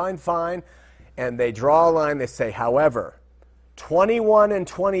 fine. And they draw a line, they say, however, 21 and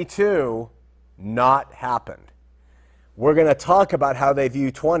 22, not happened. We're going to talk about how they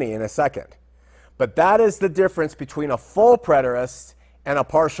view 20 in a second. But that is the difference between a full preterist and a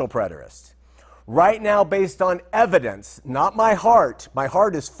partial preterist. Right now, based on evidence, not my heart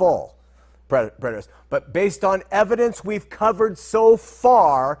is full preterist, but based on evidence we've covered so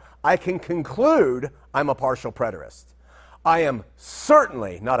far, I can conclude I'm a partial preterist. I am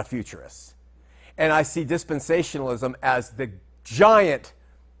certainly not a futurist. And I see dispensationalism as the giant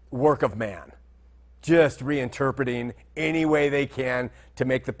work of man, just reinterpreting any way they can to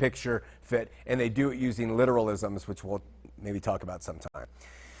make the picture fit. And they do it using literalisms, which we'll maybe talk about sometime.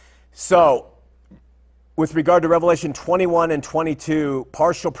 So, with regard to Revelation 21 and 22,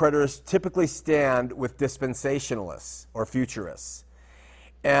 partial preterists typically stand with dispensationalists or futurists.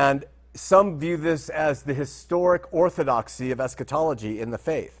 And some view this as the historic orthodoxy of eschatology in the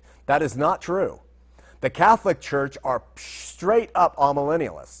faith. That is not true. The Catholic Church are straight up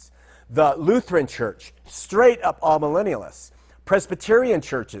amillennialists. The Lutheran Church, straight up amillennialists. Presbyterian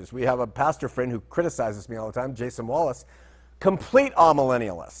churches, we have a pastor friend who criticizes me all the time, Jason Wallace, complete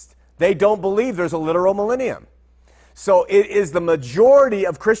amillennialist. They don't believe there's a literal millennium. So it is the majority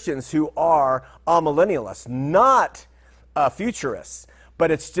of Christians who are amillennialists, not futurists. But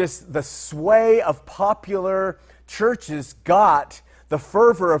it's just the sway of popular churches got the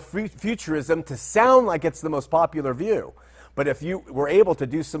fervor of futurism to sound like it's the most popular view. But if you were able to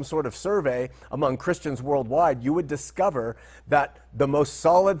do some sort of survey among Christians worldwide, you would discover that the most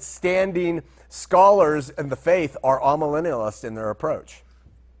solid standing scholars in the faith are amillennialists in their approach.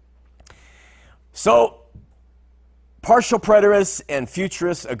 So, partial preterists and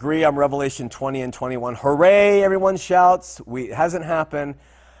futurists agree on Revelation 20 and 21. Hooray, everyone shouts. It hasn't happened.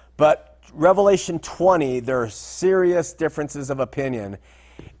 But Revelation 20, there are serious differences of opinion.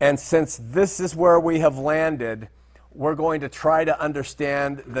 And since this is where we have landed, we're going to try to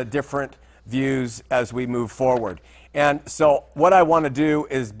understand the different views as we move forward. And so what I want to do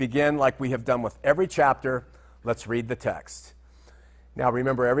is begin like we have done with every chapter. Let's read the text. Now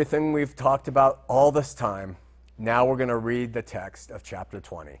remember everything we've talked about all this time. Now we're going to read the text of chapter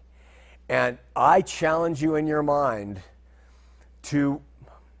 20. And I challenge you in your mind to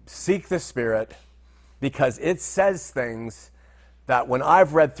seek the Spirit, because it says things that when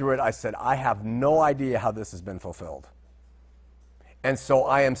I've read through it, I said, I have no idea how this has been fulfilled. And so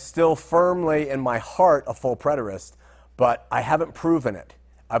I am still firmly in my heart a full preterist, but I haven't proven it.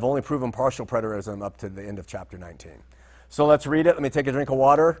 I've only proven partial preterism up to the end of chapter 19. So let's read it. Let me take a drink of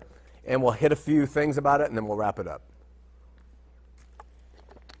water, and we'll hit a few things about it, and then we'll wrap it up.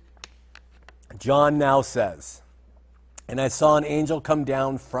 John now says, "And I saw an angel come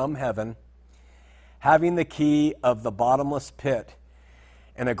down from heaven, having the key of the bottomless pit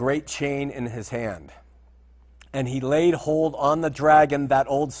and a great chain in his hand. And he laid hold on the dragon, that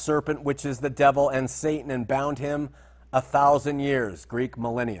old serpent, which is the devil and Satan, and bound him 1,000 years, Greek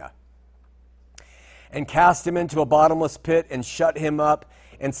millennia, and cast him into a bottomless pit, and shut him up,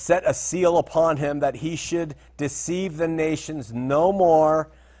 and set a seal upon him, that he should deceive the nations no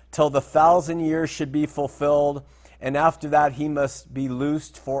more, till the 1,000 years should be fulfilled, and after that he must be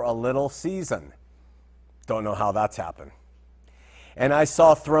loosed for a little season. Don't know how that's happened. And I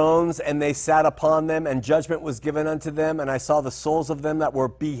saw thrones, and they sat upon them, and judgment was given unto them, and I saw the souls of them that were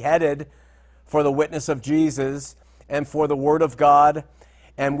beheaded for the witness of Jesus, and for the word of God,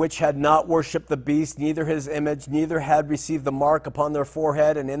 and which had not worshipped the beast, neither his image, neither had received the mark upon their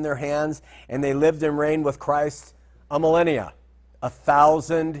forehead and in their hands, and they lived and reigned with Christ a millennia,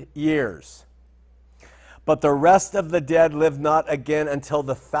 1,000 years. But the rest of the dead lived not again until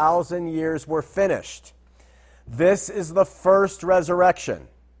the 1,000 years were finished. This is the first resurrection.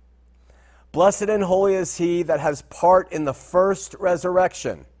 Blessed and holy is he that has part in the first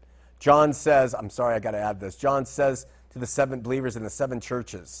resurrection. John says, John says to the 7 believers in the 7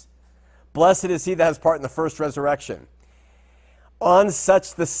 churches, blessed is he that has part in the first resurrection. On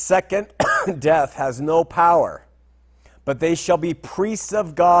such the second death has no power, but they shall be priests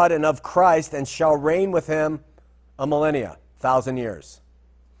of God and of Christ, and shall reign with him a millennia, 1,000 years.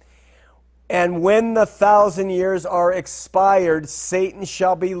 And when the 1,000 years are expired, Satan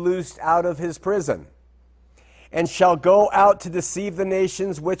shall be loosed out of his prison, and shall go out to deceive the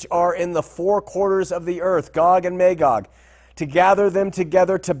nations which are in the 4 quarters of the earth, Gog and Magog, to gather them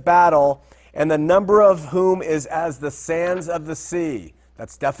together to battle, and the number of whom is as the sands of the sea.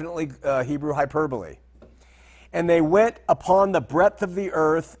 That's definitely Hebrew hyperbole. And they went upon the breadth of the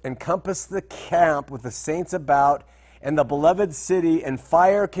earth, and compassed the camp with the saints about, and the beloved city, and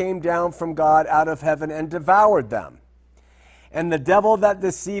fire came down from God out of heaven and devoured them. And the devil that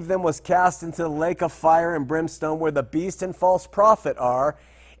deceived them was cast into the lake of fire and brimstone, where the beast and false prophet are,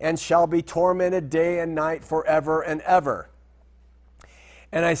 and shall be tormented day and night forever and ever.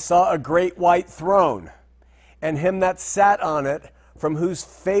 And I saw a great white throne, and him that sat on it, from whose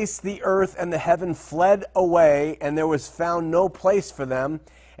face the earth and the heaven fled away, and there was found no place for them.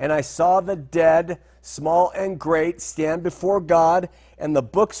 And I saw the dead, small and great, stand before God, and the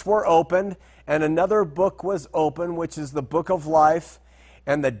books were opened, and another book was opened, which is the book of life.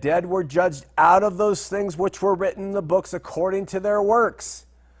 And the dead were judged out of those things which were written in the books according to their works.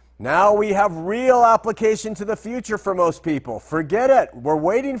 Now we have real application to the future for most people. Forget it. We're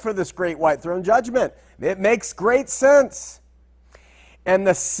waiting for this great white throne judgment. It makes great sense. And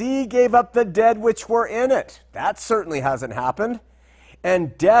the sea gave up the dead which were in it. That certainly hasn't happened.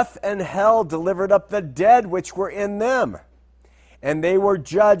 And death and hell delivered up the dead which were in them. And they were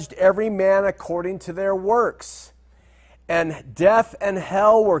judged every man according to their works. And death and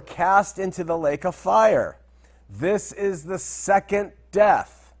hell were cast into the lake of fire. This is the second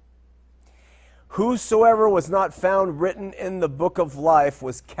death. Whosoever was not found written in the book of life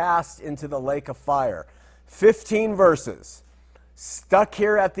was cast into the lake of fire. 15 verses. Stuck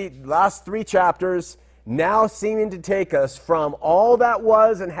here at the last 3 chapters, now seeming to take us from all that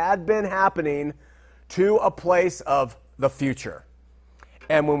was and had been happening to a place of the future.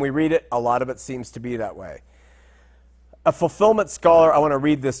 And when we read it, a lot of it seems to be that way. A fulfillment scholar, I want to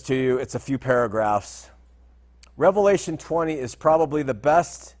read this to you. It's a few paragraphs. Revelation 20 is probably the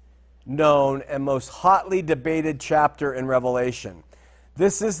best known and most hotly debated chapter in Revelation.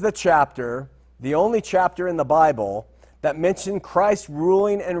 This is the chapter, the only chapter in the Bible, that mentioned Christ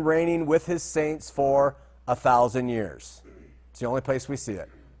ruling and reigning with his saints for 1,000 years. It's the only place we see it.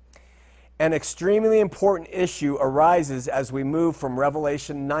 An extremely important issue arises as we move from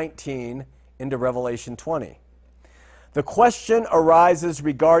Revelation 19 into Revelation 20. The question arises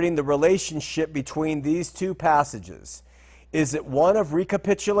regarding the relationship between these 2 passages. Is it one of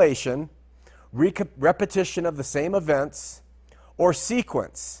recapitulation, repetition of the same events, or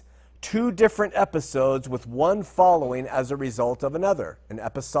sequence? 2 different episodes with one following as a result of another, an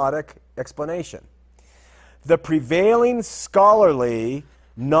episodic explanation. The prevailing scholarly,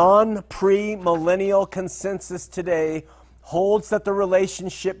 non-premillennial consensus today holds that the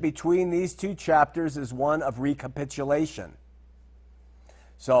relationship between these 2 chapters is one of recapitulation.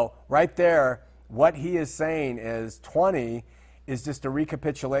 So right there, what he is saying is 20 is just a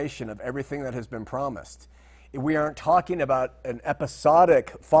recapitulation of everything that has been promised. We aren't talking about an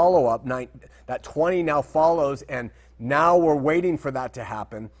episodic follow-up, that 20 now follows, and now we're waiting for that to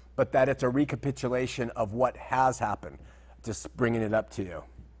happen, but that it's a recapitulation of what has happened, just bringing it up to you.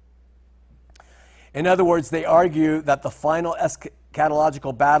 In other words, they argue that the final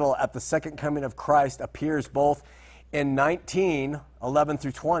eschatological battle at the second coming of Christ appears both in 19, 11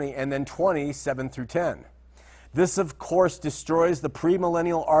 through 20, and then 20, 7 through 10. This, of course, destroys the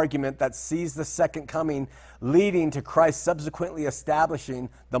premillennial argument that sees the second coming leading to Christ subsequently establishing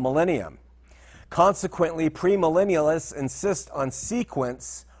the millennium. Consequently, premillennialists insist on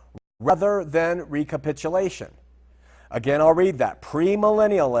sequence rather than recapitulation. Again, I'll read that.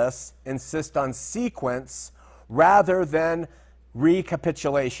 Premillennialists insist on sequence rather than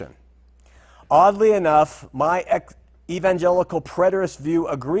recapitulation. Oddly enough, my evangelical preterist view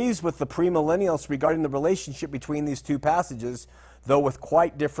agrees with the premillennialists regarding the relationship between these two passages, though with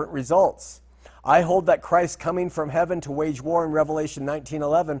quite different results. I hold that Christ coming from heaven to wage war in Revelation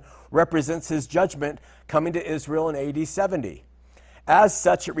 19:11 represents his judgment coming to Israel in AD 70. As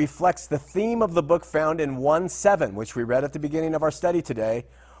such, it reflects the theme of the book found in 1:7, which we read at the beginning of our study today,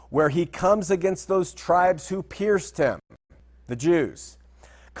 where he comes against those tribes who pierced him, the Jews.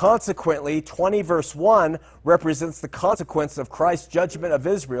 Consequently, 20 verse 1 represents the consequence of Christ's judgment of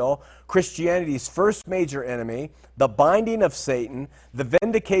Israel, Christianity's first major enemy, the binding of Satan, the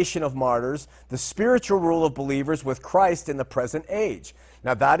vindication of martyrs, the spiritual rule of believers with Christ in the present age.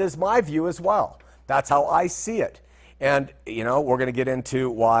 Now, that is my view as well. That's how I see it. And, we're going to get into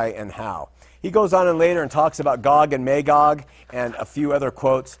why and how. He goes on and later and talks about Gog and Magog and a few other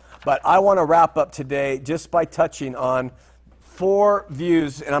quotes. But I want to wrap up today just by touching on 4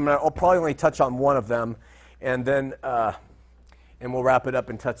 views, and I'll probably only touch on one of them, and then we'll wrap it up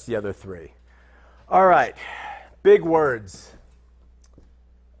and touch the other 3. All right, big words.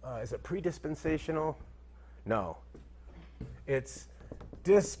 Is it pre-dispensational? No. It's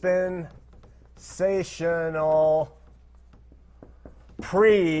dispensational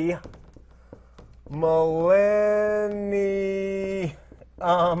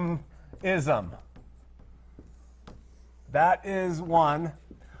premillennialism. That is one.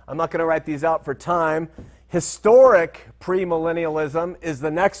 I'm not going to write these out for time. Historic premillennialism is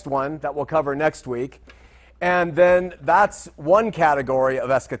the next one that we'll cover next week. And then that's one category of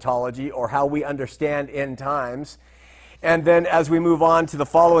eschatology, or how we understand end times. And then as we move on to the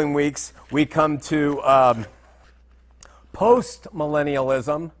following weeks, we come to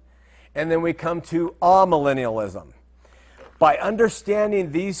post-millennialism, and then we come to amillennialism. By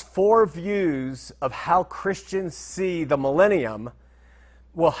understanding these 4 views of how Christians see the millennium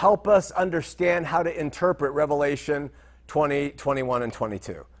will help us understand how to interpret Revelation 20, 21, and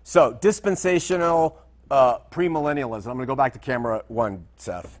 22. So, dispensational premillennialism. I'm going to go back to camera 1,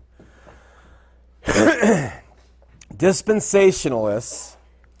 Seth. Dispensationalists,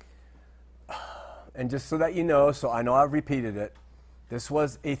 and just so that you know, so I know I've repeated it, this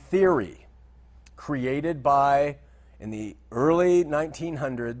was a theory created in the early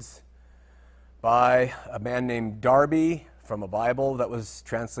 1900s by a man named Darby from a Bible that was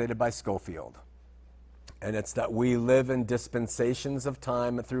translated by Scofield. And it's that we live in dispensations of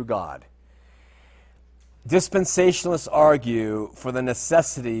time through God. Dispensationalists argue for the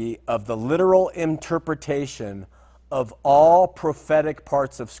necessity of the literal interpretation of all prophetic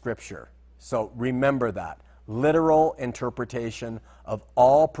parts of Scripture. So remember that. Literal interpretation of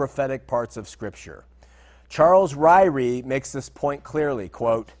all prophetic parts of Scripture. Charles Ryrie makes this point clearly,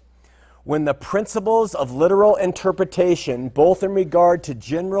 quote, "When the principles of literal interpretation, both in regard to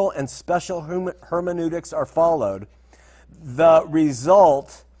general and special hermeneutics, are followed, the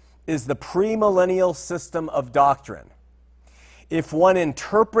result is the premillennial system of doctrine. If one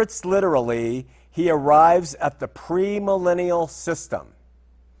interprets literally, he arrives at the premillennial system."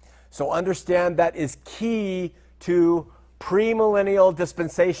 So understand that is key to premillennial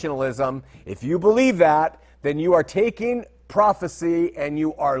dispensationalism. If you believe that, then you are taking prophecy and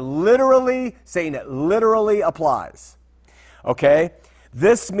you are literally saying it literally applies. Okay?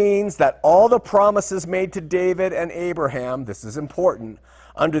 This means that all the promises made to David and Abraham, this is important,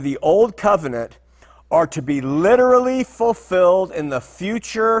 under the Old Covenant are to be literally fulfilled in the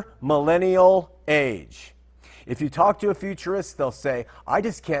future millennial age. If you talk to a futurist, they'll say, I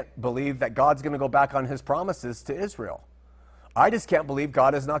just can't believe that God's going to go back on his promises to Israel. I just can't believe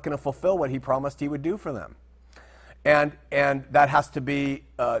God is not going to fulfill what he promised he would do for them. And that has to be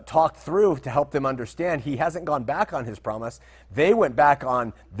talked through to help them understand he hasn't gone back on his promise. They went back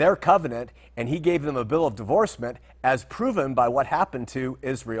on their covenant, and he gave them a bill of divorcement as proven by what happened to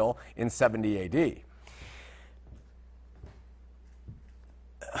Israel in 70 AD.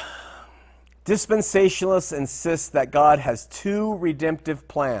 Dispensationalists insist that God has 2 redemptive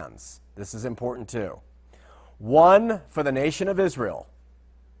plans. This is important too. One for the nation of Israel,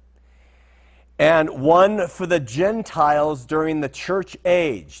 and one for the Gentiles during the church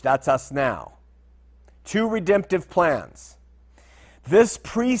age. That's us now. 2 redemptive plans. This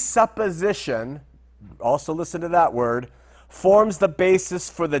presupposition, also listen to that word, forms the basis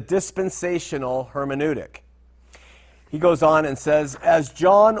for the dispensational hermeneutic. he goes on and says, as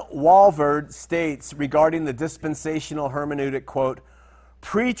John Walvoord states regarding the dispensational hermeneutic, quote,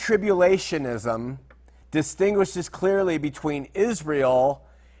 pre-tribulationism distinguishes clearly between Israel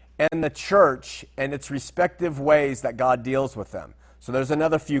and the church and its respective ways that God deals with them. So there's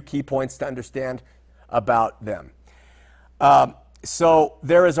another few key points to understand about them. So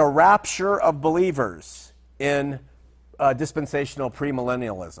there is a rapture of believers in dispensational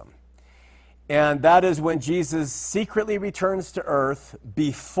premillennialism. And that is when Jesus secretly returns to earth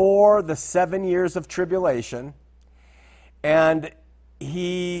before the 7 years of tribulation. And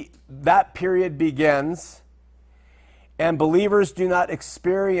that period begins, and believers do not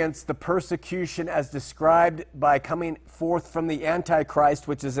experience the persecution as described by coming forth from the Antichrist,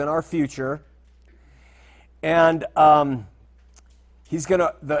 which is in our future. And the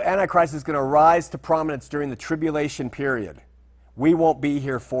Antichrist is going to rise to prominence during the tribulation period. We won't be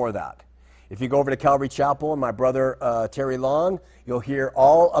here for that. If you go over to Calvary Chapel and my brother Terry Long, you'll hear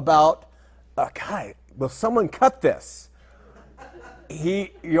all about, God, will someone cut this?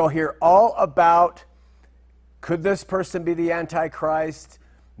 You'll hear all about, could this person be the Antichrist?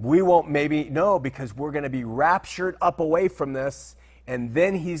 We won't maybe know, because we're going to be raptured up away from this, and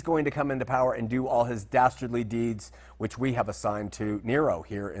then he's going to come into power and do all his dastardly deeds, which we have assigned to Nero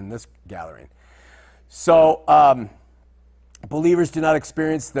here in this gathering. So, believers do not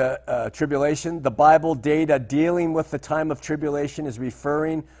experience the tribulation. The Bible data dealing with the time of tribulation is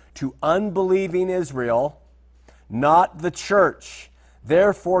referring to unbelieving Israel, not the church.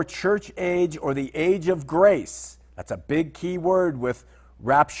 Therefore, church age, or the age of grace, that's a big key word with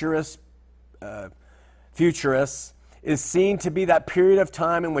rapturous futurists, is seen to be that period of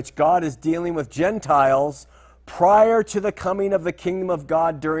time in which God is dealing with Gentiles prior to the coming of the kingdom of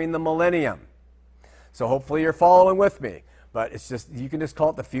God during the millennium. So hopefully you're following with me. But it's just, you can just call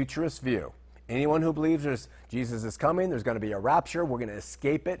it the futurist view. Anyone who believes Jesus is coming, there's going to be a rapture, we're going to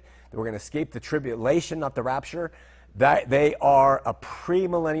escape it, we're going to escape the tribulation, not the rapture, that they are a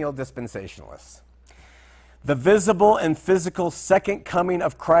premillennial dispensationalist. The visible and physical second coming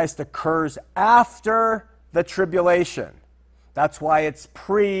of Christ occurs after the tribulation. That's why it's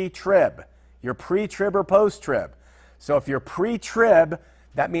pre-trib. You're pre-trib or post-trib. So if you're pre-trib,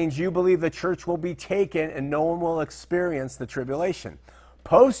 that means you believe the church will be taken and no one will experience the tribulation.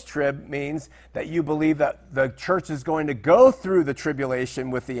 Post-trib means that you believe that the church is going to go through the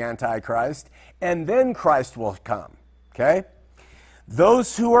tribulation with the Antichrist, and then Christ will come. Okay?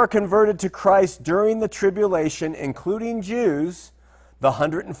 Those who are converted to Christ during the tribulation, including Jews, the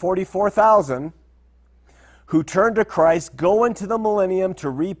 144,000, who turn to Christ, go into the millennium to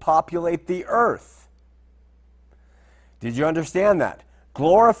repopulate the earth. Did you understand that?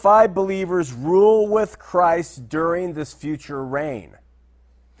 Glorified believers rule with Christ during this future reign.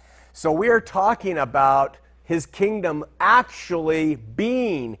 So we are talking about his kingdom actually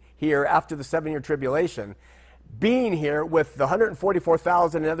being here after the 7-year tribulation, being here with the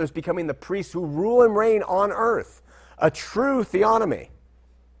 144,000 and others becoming the priests who rule and reign on earth. A true theonomy.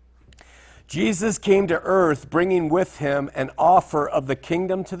 Jesus came to earth bringing with him an offer of the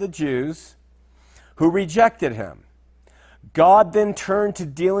kingdom to the Jews who rejected him. God then turned to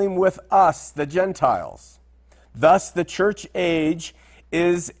dealing with us, the Gentiles. Thus, the church age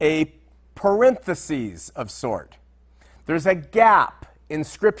is a parenthesis of sort. There's a gap in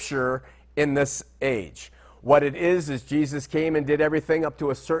Scripture in this age. What it is Jesus came and did everything up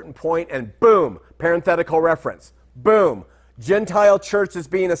to a certain point, and boom, parenthetical reference. Boom, Gentile church is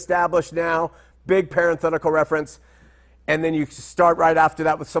being established now, big parenthetical reference. And then you start right after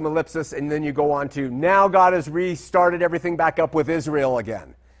that with some ellipsis, and then you go on to, now God has restarted everything back up with Israel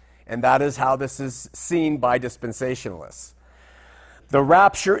again. And that is how this is seen by dispensationalists. The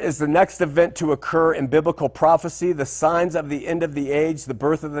rapture is the next event to occur in biblical prophecy. The signs of the end of the age, the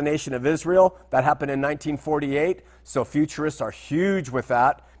birth of the nation of Israel, that happened in 1948. So futurists are huge with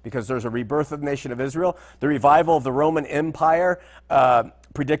that, because there's a rebirth of the nation of Israel. The revival of the Roman Empire,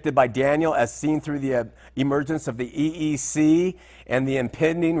 predicted by Daniel as seen through the emergence of the EEC and the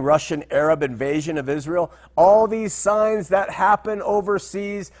impending Russian-Arab invasion of Israel. All these signs that happen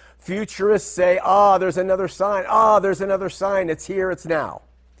overseas, futurists say, there's another sign. There's another sign. It's here, it's now.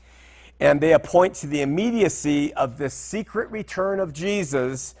 And they point to the immediacy of this secret return of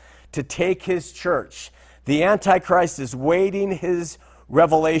Jesus to take his church. The Antichrist is waiting his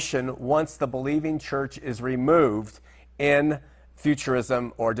revelation once the believing church is removed in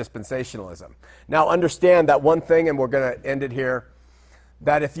futurism or dispensationalism. Now understand that one thing, and we're going to end it here,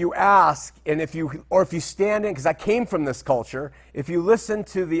 that if you ask, and if you stand in, because I came from this culture, if you listen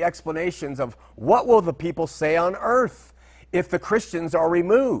to the explanations of what will the people say on earth if the Christians are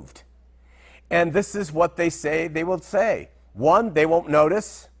removed? And this is what they say they will say. One, they won't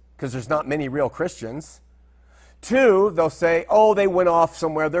notice because there's not many real Christians. Two, they'll say, oh, they went off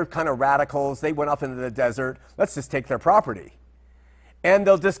somewhere. They're kind of radicals. They went off into the desert. Let's just take their property. And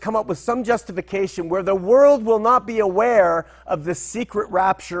they'll just come up with some justification where the world will not be aware of the secret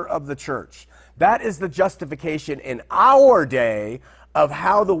rapture of the church. That is the justification in our day of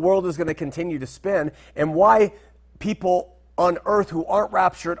how the world is going to continue to spin and why people on earth who aren't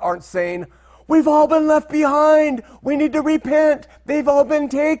raptured aren't saying, we've all been left behind. We need to repent. They've all been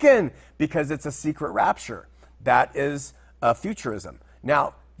taken. Because it's a secret rapture. That is futurism.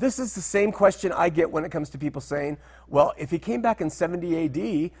 Now, this is the same question I get when it comes to people saying, well, if he came back in 70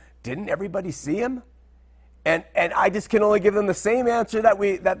 AD, didn't everybody see him? And I just can only give them the same answer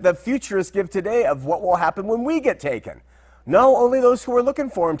that the futurists give today of what will happen when we get taken. No, only those who were looking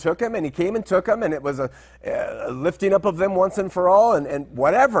for him took him, and he came and took him, and it was a lifting up of them once and for all, and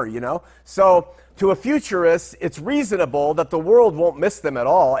whatever, you know. So to a futurist, it's reasonable that the world won't miss them at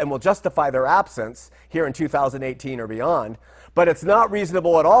all and will justify their absence here in 2018 or beyond. But it's not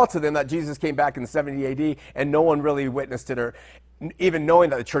reasonable at all to them that Jesus came back in 70 AD and no one really witnessed it, or even knowing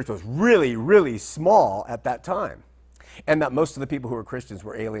that the church was really, really small at that time. And that most of the people who were Christians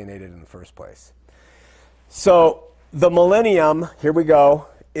were alienated in the first place. So the millennium, here we go,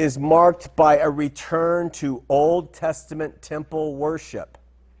 is marked by a return to Old Testament temple worship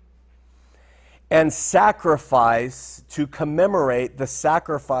and sacrifice to commemorate the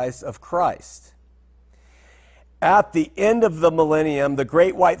sacrifice of Christ. At the end of the millennium, the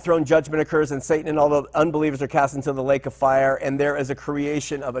great white throne judgment occurs, and Satan and all the unbelievers are cast into the lake of fire, and there is a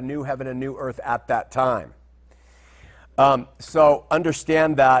creation of a new heaven and new earth at that time. So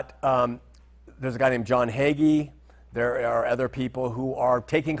understand that there's a guy named John Hagee. There are other people who are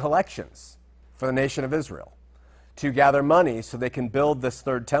taking collections for the nation of Israel to gather money so they can build this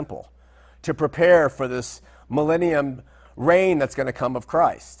third temple, to prepare for this millennium reign that's going to come of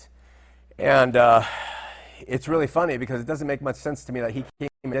Christ. And it's really funny because it doesn't make much sense to me that he came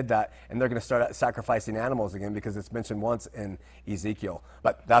and did that, and they're going to start sacrificing animals again because it's mentioned once in Ezekiel.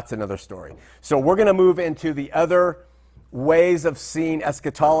 But that's another story. So we're going to move into the other ways of seeing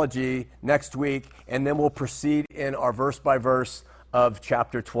eschatology next week, and then we'll proceed in our verse by verse of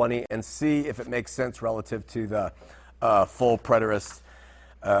chapter 20 and see if it makes sense relative to the full preterist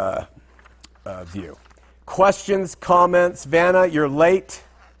view. Questions, comments? Vanna, you're late.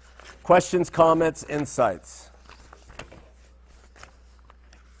 Questions, comments, insights?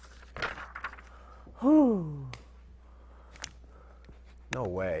 Whew. No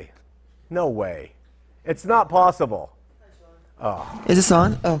way. No way. It's not possible. Oh. Is this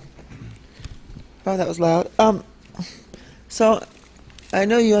on? Oh, that was loud. So, I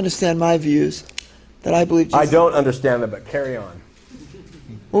know you understand my views, that I believe Jesus... I don't understand them, but carry on.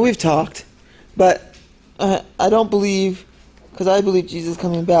 Well, we've talked, but I don't believe, because I believe Jesus is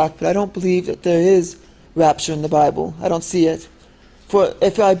coming back, but I don't believe that there is rapture in the Bible. I don't see it. For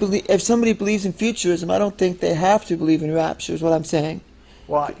if somebody believes in futurism, I don't think they have to believe in rapture, is what I'm saying.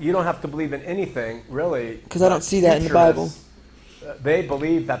 Well, you don't have to believe in anything, really. Because I don't see that in the Bible. They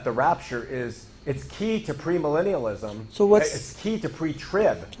believe that the rapture it's key to premillennialism. So it's key to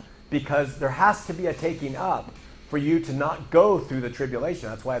pre-trib, because there has to be a taking up for you to not go through the tribulation.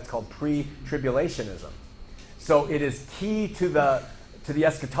 That's why it's called pre-tribulationism. So it is key to the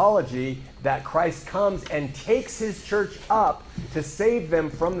eschatology that Christ comes and takes his church up to save them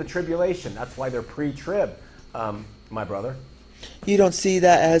from the tribulation. That's why they're pre-trib, my brother. You don't see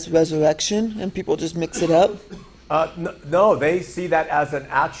that as resurrection, and people just mix it up? No, they see that as an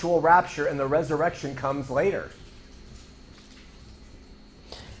actual rapture, and the resurrection comes later.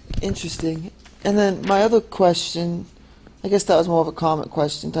 Interesting. And then my other question, I guess that was more of a comment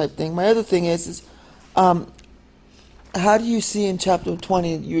question type thing. My other thing is how do you see in chapter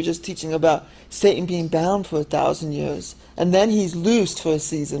 20, you were just teaching about Satan being bound for 1,000 years, and then he's loosed for a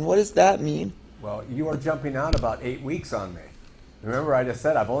season. What does that mean? Well, you are jumping out about 8 weeks on me. Remember, I just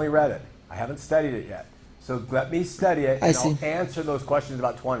said I've only read it. I haven't studied it yet. So let me study it, and I'll answer those questions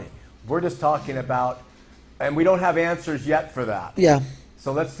about 20. We're just talking about, and we don't have answers yet for that. Yeah.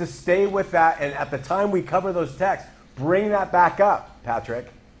 So let's just stay with that, and at the time we cover those texts, bring that back up,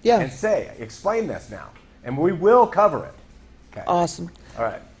 Patrick. Yeah. And explain this now. And we will cover it. Okay. Awesome. All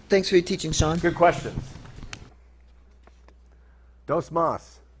right. Thanks for your teaching, Sean. Good questions. Dos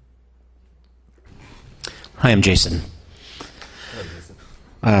mas. Hi, I'm Jason. Hello, Jason.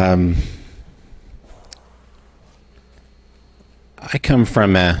 I come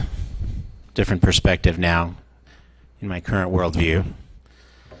from a different perspective now in my current worldview,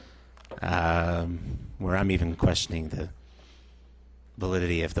 where I'm even questioning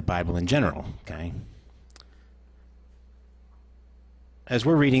validity of the Bible in general, okay? As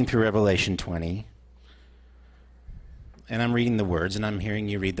we're reading through Revelation 20, and I'm reading the words, and I'm hearing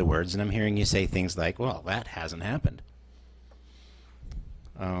you read the words, and I'm hearing you say things like, well, that hasn't happened.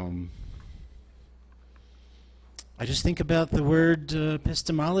 I just think about the word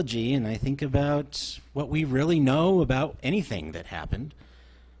epistemology, and I think about what we really know about anything that happened.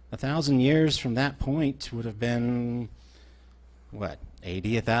 1,000 years from that point would have been, what,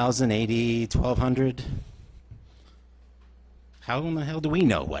 80, 1,000, 80, 1,200? How in the hell do we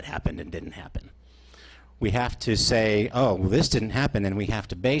know what happened and didn't happen? We have to say, oh, well, this didn't happen, and we have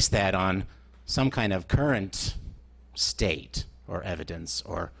to base that on some kind of current state or evidence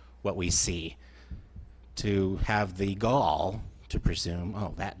or what we see to have the gall to presume,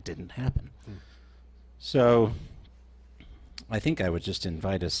 oh, that didn't happen. So I think I would just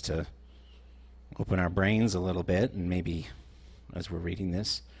invite us to open our brains a little bit, and maybe as we're reading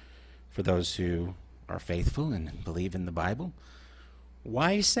this, for those who are faithful and believe in the Bible,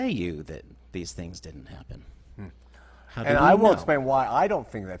 why say you that these things didn't happen? How do And we I will know? explain why I don't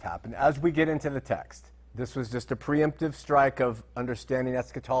think they've happened as we get into the text. This was just a preemptive strike of understanding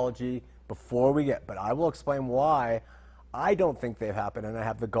eschatology before we get, but I will explain why I don't think they've happened, and I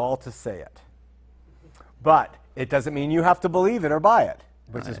have the gall to say it. But it doesn't mean you have to believe it or buy it,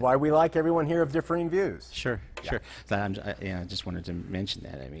 which is why we like everyone here of differing views. Sure. So I just wanted to mention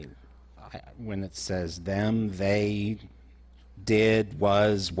that. I mean, when it says them, they, did,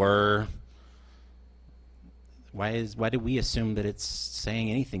 was, were, why do we assume that it's saying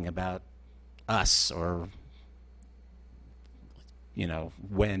anything about us or,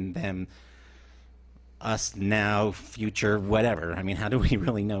 when, them, us, now, future, whatever? I mean, how do we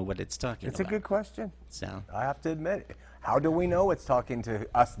really know what it's talking It's about? a good question. So, I have to admit it. How do we know it's talking to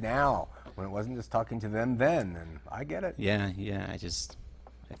us now when it wasn't just talking to them then? And I get it. yeah, I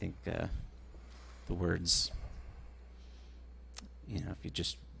think the words, if you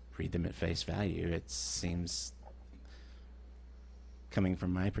just read them at face value, it seems, coming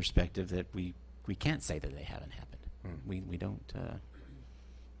from my perspective, that we can't say that they haven't happened. We don't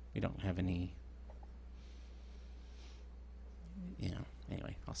have any,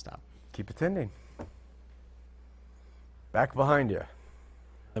 anyway, I'll stop. Keep attending. Back behind you.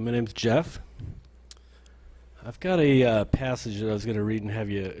 My name's Jeff. I've got a passage that I was going to read and have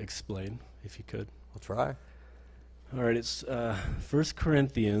you explain, if you could. We'll try. All right, it's 1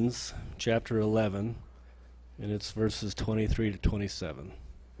 Corinthians chapter 11, and it's verses 23 to 27.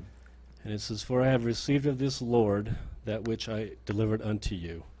 And it says, "For I have received of this Lord that which I delivered unto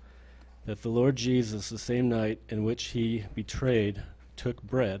you, that the Lord Jesus, the same night in which he betrayed, took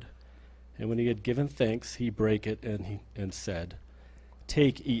bread, and when he had given thanks, he brake it, and said,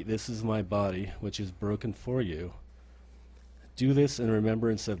 Take, eat, this is my body, which is broken for you. Do this in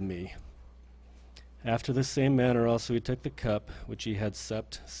remembrance of me. After the same manner also he took the cup, which he had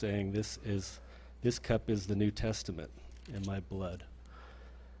supped, saying, This cup is the New Testament in my blood.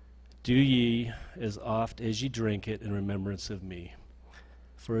 Do ye as oft as ye drink it in remembrance of me.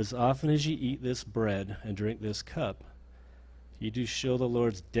 For as often as ye eat this bread and drink this cup, ye do show the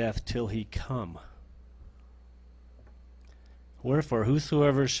Lord's death till he come. Wherefore,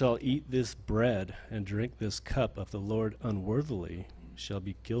 whosoever shall eat this bread and drink this cup of the Lord unworthily shall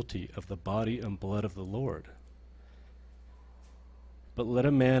be guilty of the body and blood of the Lord. But let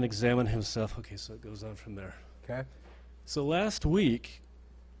a man examine himself." Okay, so it goes on from there. Okay. So last week,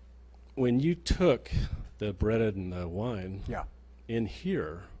 when you took the bread and the wine Yeah. in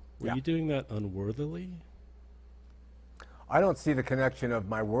here, were Yeah. you doing that unworthily? I don't see the connection of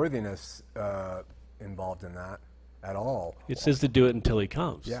my worthiness involved in that at all. It says to do it until he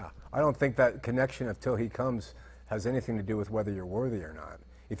comes. Yeah. I don't think that connection of till he comes has anything to do with whether you're worthy or not,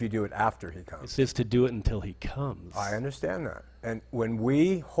 if you do it after he It comes. says to do it until he comes. I understand that. And when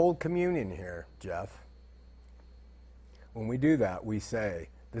we hold communion here, Jeff, when we do that, we say,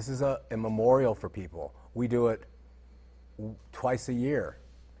 this is a memorial for people. We do it twice a year.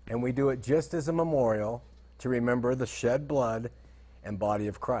 And we do it just as a memorial to remember the shed blood and body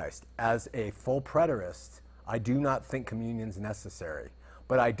of Christ. As a full preterist, I do not think communion's necessary.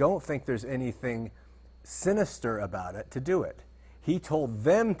 But I don't think there's anything sinister about it to do it. He told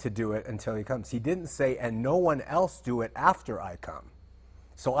them to do it until he comes. He didn't say, and no one else do it after I come.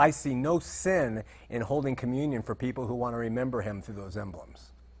 So I see no sin in holding communion for people who want to remember him through those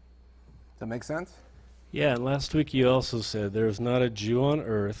emblems. Does that make sense? Yeah, and last week you also said there is not a Jew on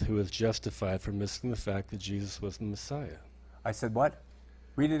earth who is justified for missing the fact that Jesus was the Messiah. I said what?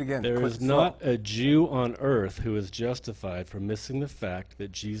 Read it again. There Quick, is slow. not a Jew on earth who is justified for missing the fact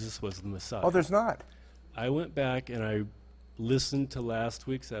that Jesus was the Messiah. Oh, there's not. I went back and I listened to last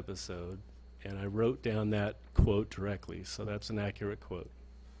week's episode, and I wrote down that quote directly, so that's an accurate quote.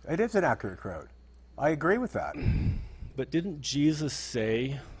 It is an accurate quote. I agree with that. But didn't Jesus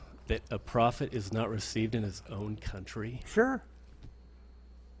say that a prophet is not received in his own country? Sure.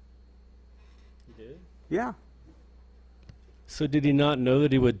 He did? Yeah. So did he not know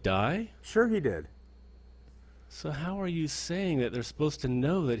that he would die? Sure he did. So how are you saying that they're supposed to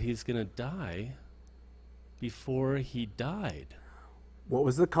know that he's going to die before he died? What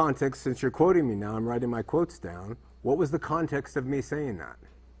was the context, since you're quoting me now, I'm writing my quotes down. What was the context of me saying that?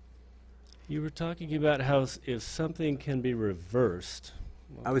 You were talking about how if something can be reversed.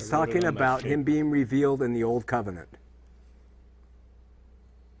 Well, I was wrote it talking on my about sheet. him being revealed in the Old Covenant.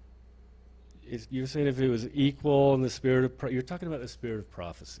 You're saying if it was equal in the spirit of you're talking about the spirit of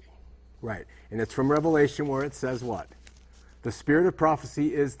prophecy. Right. And it's from Revelation where it says what? The spirit of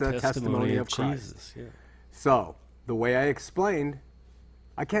prophecy is the testimony of Christ. Jesus. Yeah. So, the way I explained,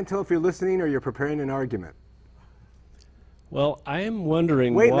 I can't tell if you're listening or you're preparing an argument. Well, I am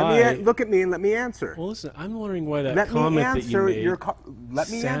wondering Wait, why. let me look at me and let me answer. Well, listen, I'm wondering why that Let me comment that you answer made your let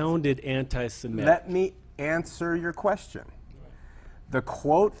me sounded anti-Semitic. Let me answer your question. The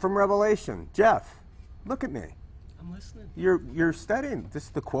quote from Revelation, Jeff, look at me. I'm listening. You're studying.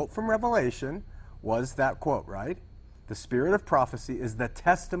 The quote from Revelation was that quote, right? The spirit of prophecy is the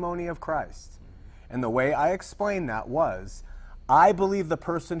testimony of Christ. And the way I explained that was, I believe the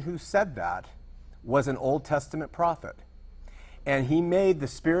person who said that was an Old Testament prophet. And he made the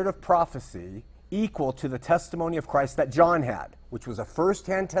spirit of prophecy equal to the testimony of Christ that John had, which was a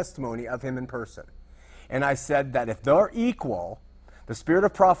first-hand testimony of him in person. And I said that if they're equal, the spirit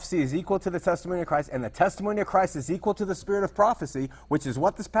of prophecy is equal to the testimony of Christ, and the testimony of Christ is equal to the spirit of prophecy, which is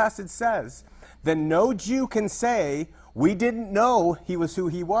what this passage says, then no Jew can say, we didn't know he was who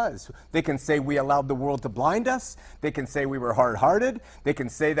he was. They can say we allowed the world to blind us. They can say we were hard-hearted. They can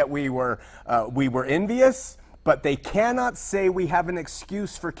say that we were envious. But they cannot say we have an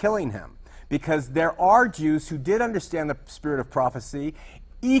excuse for killing him, because there are Jews who did understand the spirit of prophecy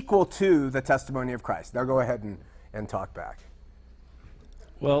equal to the testimony of Christ. Now go ahead and talk back.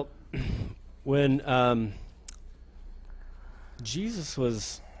 Well, when Jesus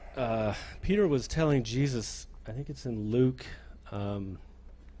was, Peter was telling Jesus, I think it's in Luke,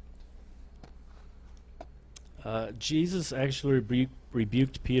 Jesus actually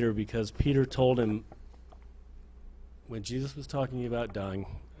rebuked Peter because Peter told him, when Jesus was talking about dying,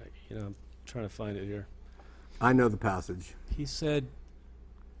 I'm trying to find it here. I know the passage. He said,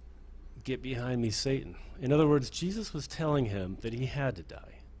 "Get behind me, Satan." In other words, Jesus was telling him that he had to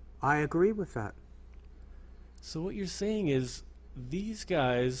die. I agree with that. So what you're saying is these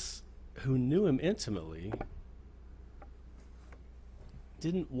guys who knew him intimately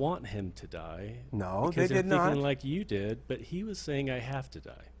didn't want him to die. No, because they did they're not. thinking like you did, but he was saying, I have to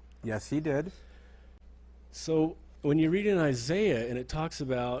die. Yes, he did. So when you read in Isaiah and it talks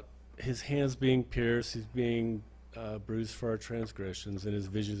about his hands being pierced, he's being bruised for our transgressions, and his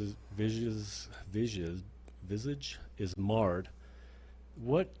visage is marred,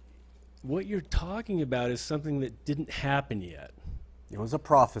 what you're talking about is something that didn't happen yet. It was a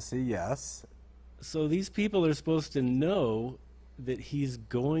prophecy, yes. So these people are supposed to know that he's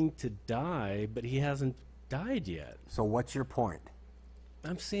going to die, but he hasn't died yet. So what's your point?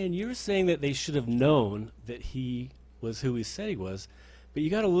 I'm saying, you're saying that they should have known that he was who he said he was, but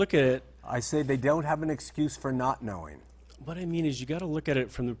you got to look at it. I say they don't have an excuse for not knowing. What I mean is you got to look at it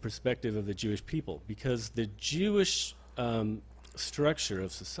from the perspective of the Jewish people, because the Jewish structure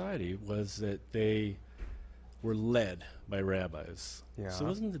of society was that they were led by rabbis. Yeah. So it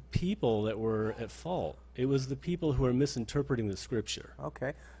wasn't the people that were at fault. It was the people who were misinterpreting the scripture.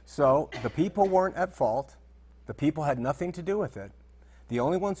 Okay, so the people weren't at fault. The people had nothing to do with it. The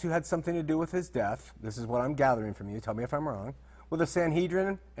only ones who had something to do with his death, this is what I'm gathering from you, tell me if I'm wrong, were the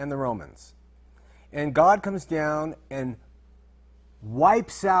Sanhedrin and the Romans. And God comes down and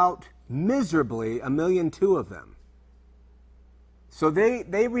wipes out miserably 1,000,002 of them. So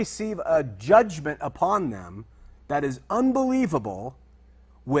they receive a judgment upon them that is unbelievable,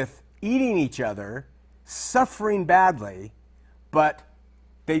 with eating each other, suffering badly, but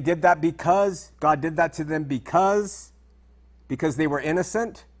they did that because God did that to them because they were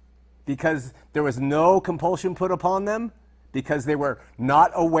innocent, because there was no compulsion put upon them, because they were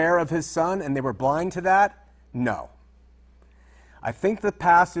not aware of his son and they were blind to that? No. I think the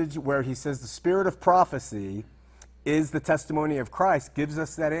passage where he says the spirit of prophecy is the testimony of Christ gives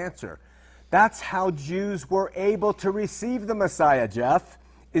us that answer. That's how Jews were able to receive the Messiah, Jeff,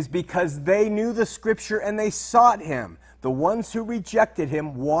 is because they knew the scripture and they sought him. The ones who rejected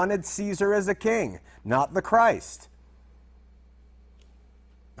him wanted Caesar as a king, not the Christ.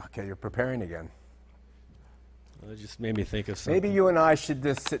 Okay, you're preparing again. It just made me think of something. Maybe you and I should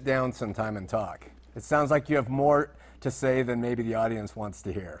just sit down sometime and talk. It sounds like you have more to say than maybe the audience wants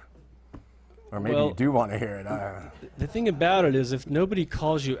to hear. Or maybe Well, you do want to hear it. The thing about it is if nobody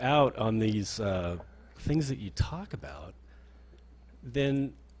calls you out on these things that you talk about,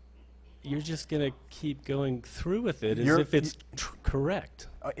 then you're just going to keep going through with it as if it's correct.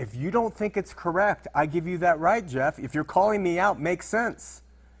 If you don't think it's correct, I give you that right, Jeff. If you're calling me out, makes sense.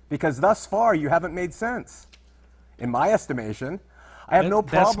 Because thus far, you haven't made sense. In my estimation, I have no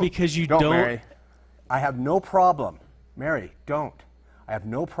problem. That's because you don't. Mary. I have no problem. Mary, don't. I have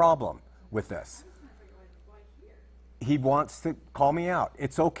no problem with this. He wants to call me out.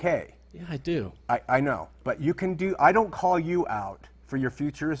 It's okay. Yeah, I do. I know. But you can do, I don't call you out for your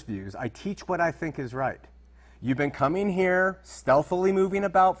futurist views. I teach what I think is right. You've been coming here, stealthily moving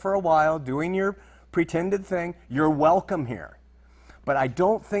about for a while, doing your pretended thing. You're welcome here. But I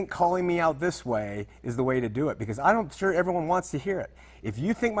don't think calling me out this way is the way to do it, because I'm not sure everyone wants to hear it. If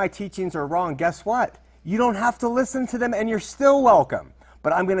you think my teachings are wrong, guess what? You don't have to listen to them, and you're still welcome.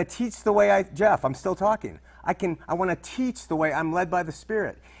 But I'm going to teach the way Jeff, I'm still talking. I want to teach the way I'm led by the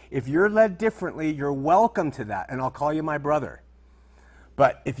Spirit. If you're led differently, you're welcome to that, and I'll call you my brother.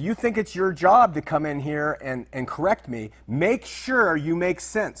 But if you think it's your job to come in here and correct me, make sure you make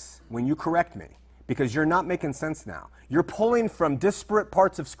sense when you correct me, because you're not making sense now. You're pulling from disparate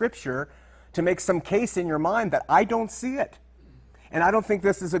parts of Scripture to make some case in your mind that I don't see it. And I don't think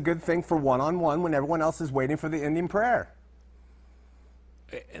this is a good thing for one-on-one when everyone else is waiting for the ending prayer.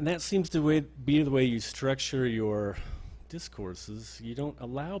 And that seems to be the way you structure your discourses. You don't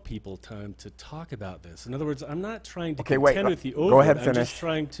allow people time to talk about this. In other words, I'm not trying to contend with you over Go ahead, it. finish.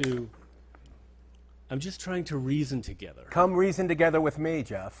 I'm just trying to reason together. Come reason together with me,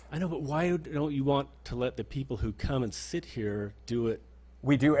 Jeff. I know, but why don't you want to let the people who come and sit here do it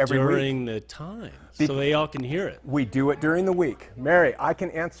We do every week. during the time so they all can hear it? We do it during the week. Mary, I can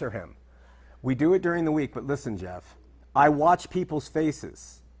answer him. We do it during the week, but listen, Jeff. I watch people's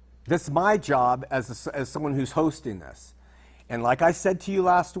faces. This is my job as someone who's hosting this. And like I said to you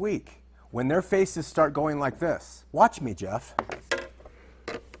last week, when their faces start going like this, watch me, Jeff.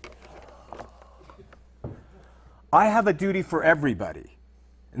 I have a duty for everybody.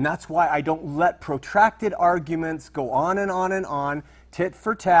 And that's why I don't let protracted arguments go on and on and on, tit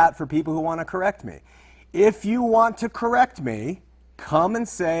for tat, for people who want to correct me. If you want to correct me, come and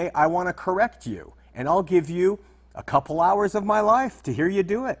say, I want to correct you. And I'll give you a couple hours of my life to hear you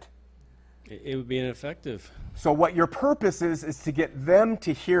do it. It would be ineffective. So what your purpose is to get them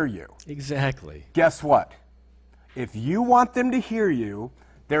to hear you. Exactly. Guess what? If you want them to hear you,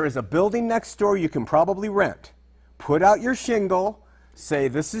 there is a building next door you can probably rent. Put out your shingle, say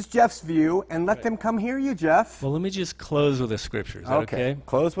this is Jeff's view, and let them come hear you, Jeff. Well, let me just close with a scripture. Is that okay?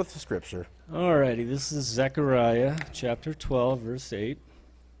 Close with the scripture. Alrighty, this is Zechariah chapter 12, verse 8.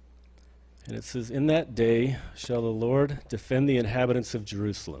 And it says, In that day shall the Lord defend the inhabitants of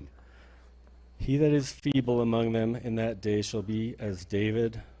Jerusalem. He that is feeble among them in that day shall be as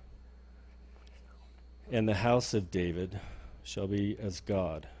David, and the house of David shall be as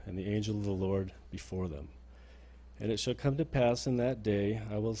God, and the angel of the Lord before them. And it shall come to pass in that day,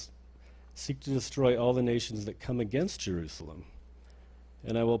 I will seek to destroy all the nations that come against Jerusalem.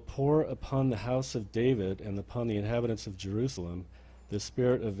 And I will pour upon the house of David and upon the inhabitants of Jerusalem the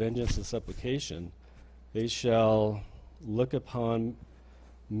spirit of vengeance and supplication. They shall look upon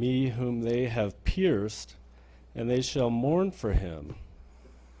me whom they have pierced, and they shall mourn for him,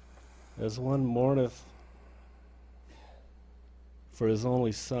 as one mourneth for his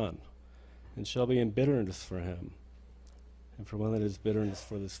only son, and shall be in bitterness for him, and for one that is bitterness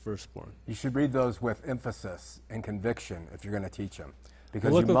for this firstborn. You should read those with emphasis and conviction if you're going to teach them,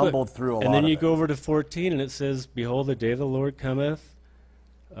 because Look, you mumbled through a lot and then of you it. go over to 14, and it says, Behold, the day of the Lord cometh,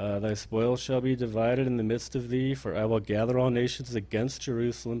 thy spoil shall be divided in the midst of thee, for I will gather all nations against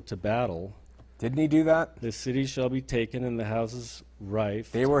Jerusalem to battle. Didn't he do that? The city shall be taken, and the houses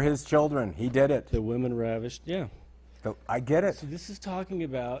rifed. They were his children. He did it. The women ravished. Yeah. I get it. So this is talking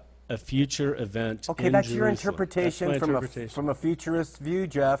about a future event. Okay, in that's your Jerusalem. interpretation, That's my from interpretation. from a futurist view,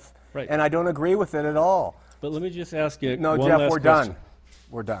 Jeff. Right. And I don't agree with it at all. But let me just ask you No, one Jeff, last we're question. done.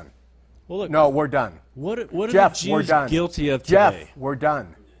 We're done. Well, look, No, we're done. what are Jeff, the we're Jews done. guilty of Jeff, today? we're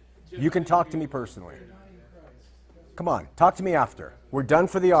done. You can talk to me personally. Come on, talk to me after. We're done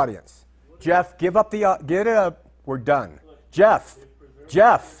for the audience. Jeff, give up the get it up. We're done. Jeff,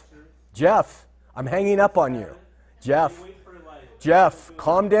 I'm hanging up on you. Jeff,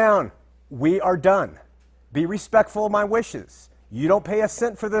 calm down. We are done. Be respectful of my wishes. You don't pay a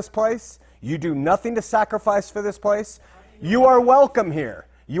cent for this place. You do nothing to sacrifice for this place. You are welcome here.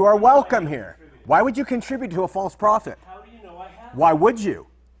 You are welcome here. Why would you contribute to a false prophet? How do you know I have? Why would you?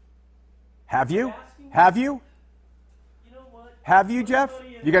 Have you? Have you? You know what? Have you, Jeff?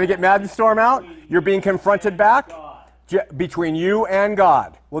 You going to get mad and storm out? You're being confronted back? Between you and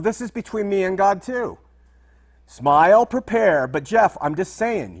God. Well, this is between me and God, too. Smile, prepare. But, Jeff, I'm just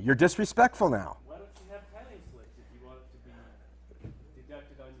saying, you're disrespectful now. Why don't you have penny slips if you want it to be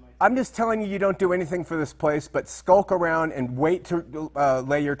deducted on my... I'm just telling you, you don't do anything for this place but skulk around and wait to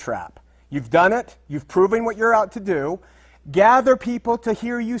lay your trap. You've done it. You've proven what you're out to do. Gather people to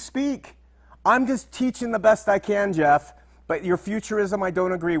hear you speak. I'm just teaching the best I can, Jeff, but your futurism I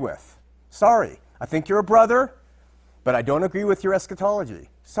don't agree with. Sorry. I think you're a brother, but I don't agree with your eschatology.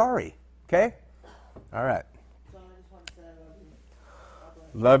 Sorry. Okay? All right.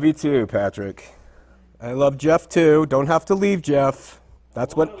 Love you too, Patrick. I love Jeff too. Don't have to leave, Jeff.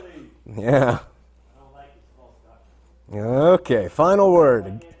 That's what... Yeah. Okay, final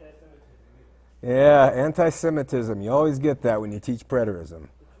word. Yeah, anti-Semitism. You always get that when you teach preterism.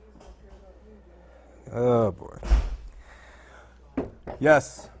 Oh, boy.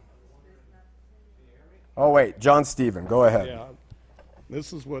 Yes. Oh, wait. John Stephen, go ahead. Yeah,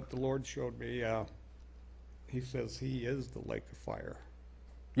 this is what the Lord showed me. He says he is the lake of fire.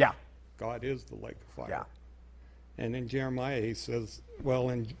 Yeah. God is the lake of fire. Yeah. And in Jeremiah he says,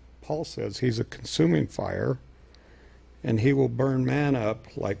 and Paul says he's a consuming fire, and he will burn man up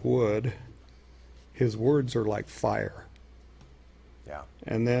like wood. His words are like fire. Yeah.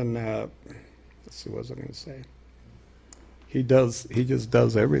 And then, let's see, what was I going to say? He just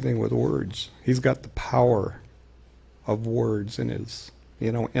does everything with words. He's got the power of words in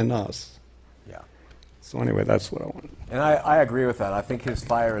in us. Yeah. So anyway, that's what I wanted. And I agree with that. I think his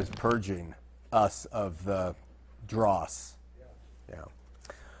fire is purging us of the dross. Yeah.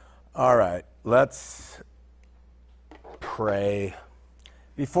 All right. Let's pray.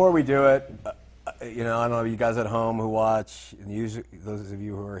 Before we do it, I don't know, you guys at home who watch, and usually those of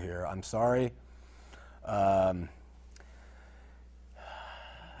you who are here, I'm sorry.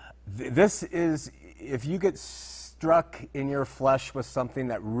 This is, if you get struck in your flesh with something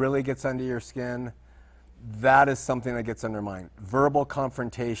that really gets under your skin, that is something that gets undermined. Verbal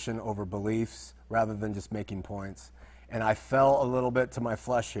confrontation over beliefs rather than just making points. And I fell a little bit to my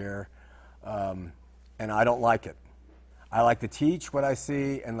flesh here, and I don't like it. I like to teach what I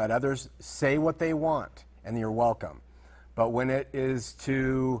see and let others say what they want, and you're welcome. But when it is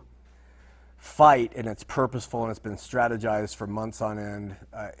to fight and it's purposeful and it's been strategized for months on end,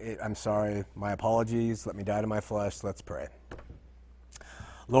 I'm sorry. My apologies. Let me die to my flesh. Let's pray.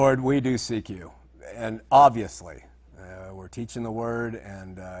 Lord, we do seek you. And obviously, we're teaching the word,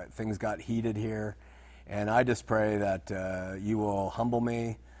 and things got heated here. And I just pray that you will humble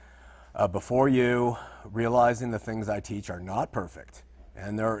me before you, realizing the things I teach are not perfect.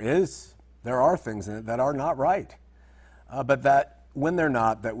 And there are things in it that are not right. But that when they're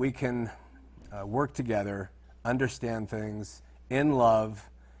not, that we can work together, understand things in love,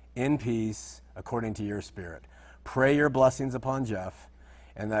 in peace, according to your Spirit. Pray your blessings upon Jeff,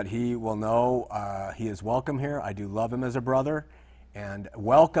 and that he will know he is welcome here. I do love him as a brother, and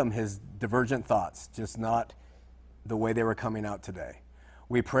welcome his divergent thoughts, just not the way they were coming out today.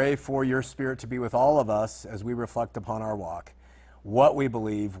 We pray for your Spirit to be with all of us as we reflect upon our walk, what we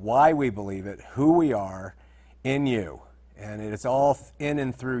believe, why we believe it, who we are in you. And it's all in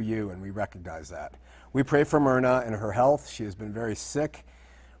and through you, and we recognize that. We pray for Myrna and her health. She has been very sick,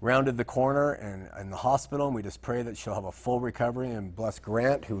 rounded the corner and in the hospital, and we just pray that she'll have a full recovery, and bless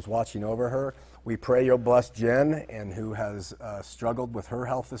Grant, who's watching over her. We pray you'll bless Jen, and who has struggled with her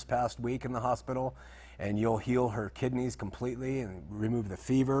health this past week in the hospital, and you'll heal her kidneys completely and remove the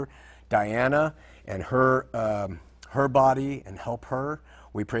fever. Diana and her body, and help her.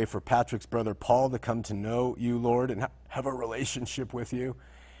 We pray for Patrick's brother Paul to come to know you, Lord, and have a relationship with you.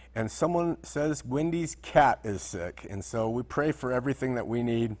 And someone says Wendy's cat is sick, and so we pray for everything that we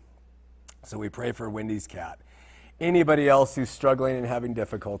need. So we pray for Wendy's cat. Anybody else who's struggling and having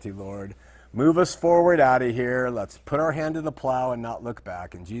difficulty, Lord, move us forward out of here. Let's put our hand to the plow and not look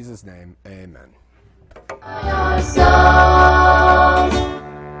back. In Jesus' name, amen. Your soul.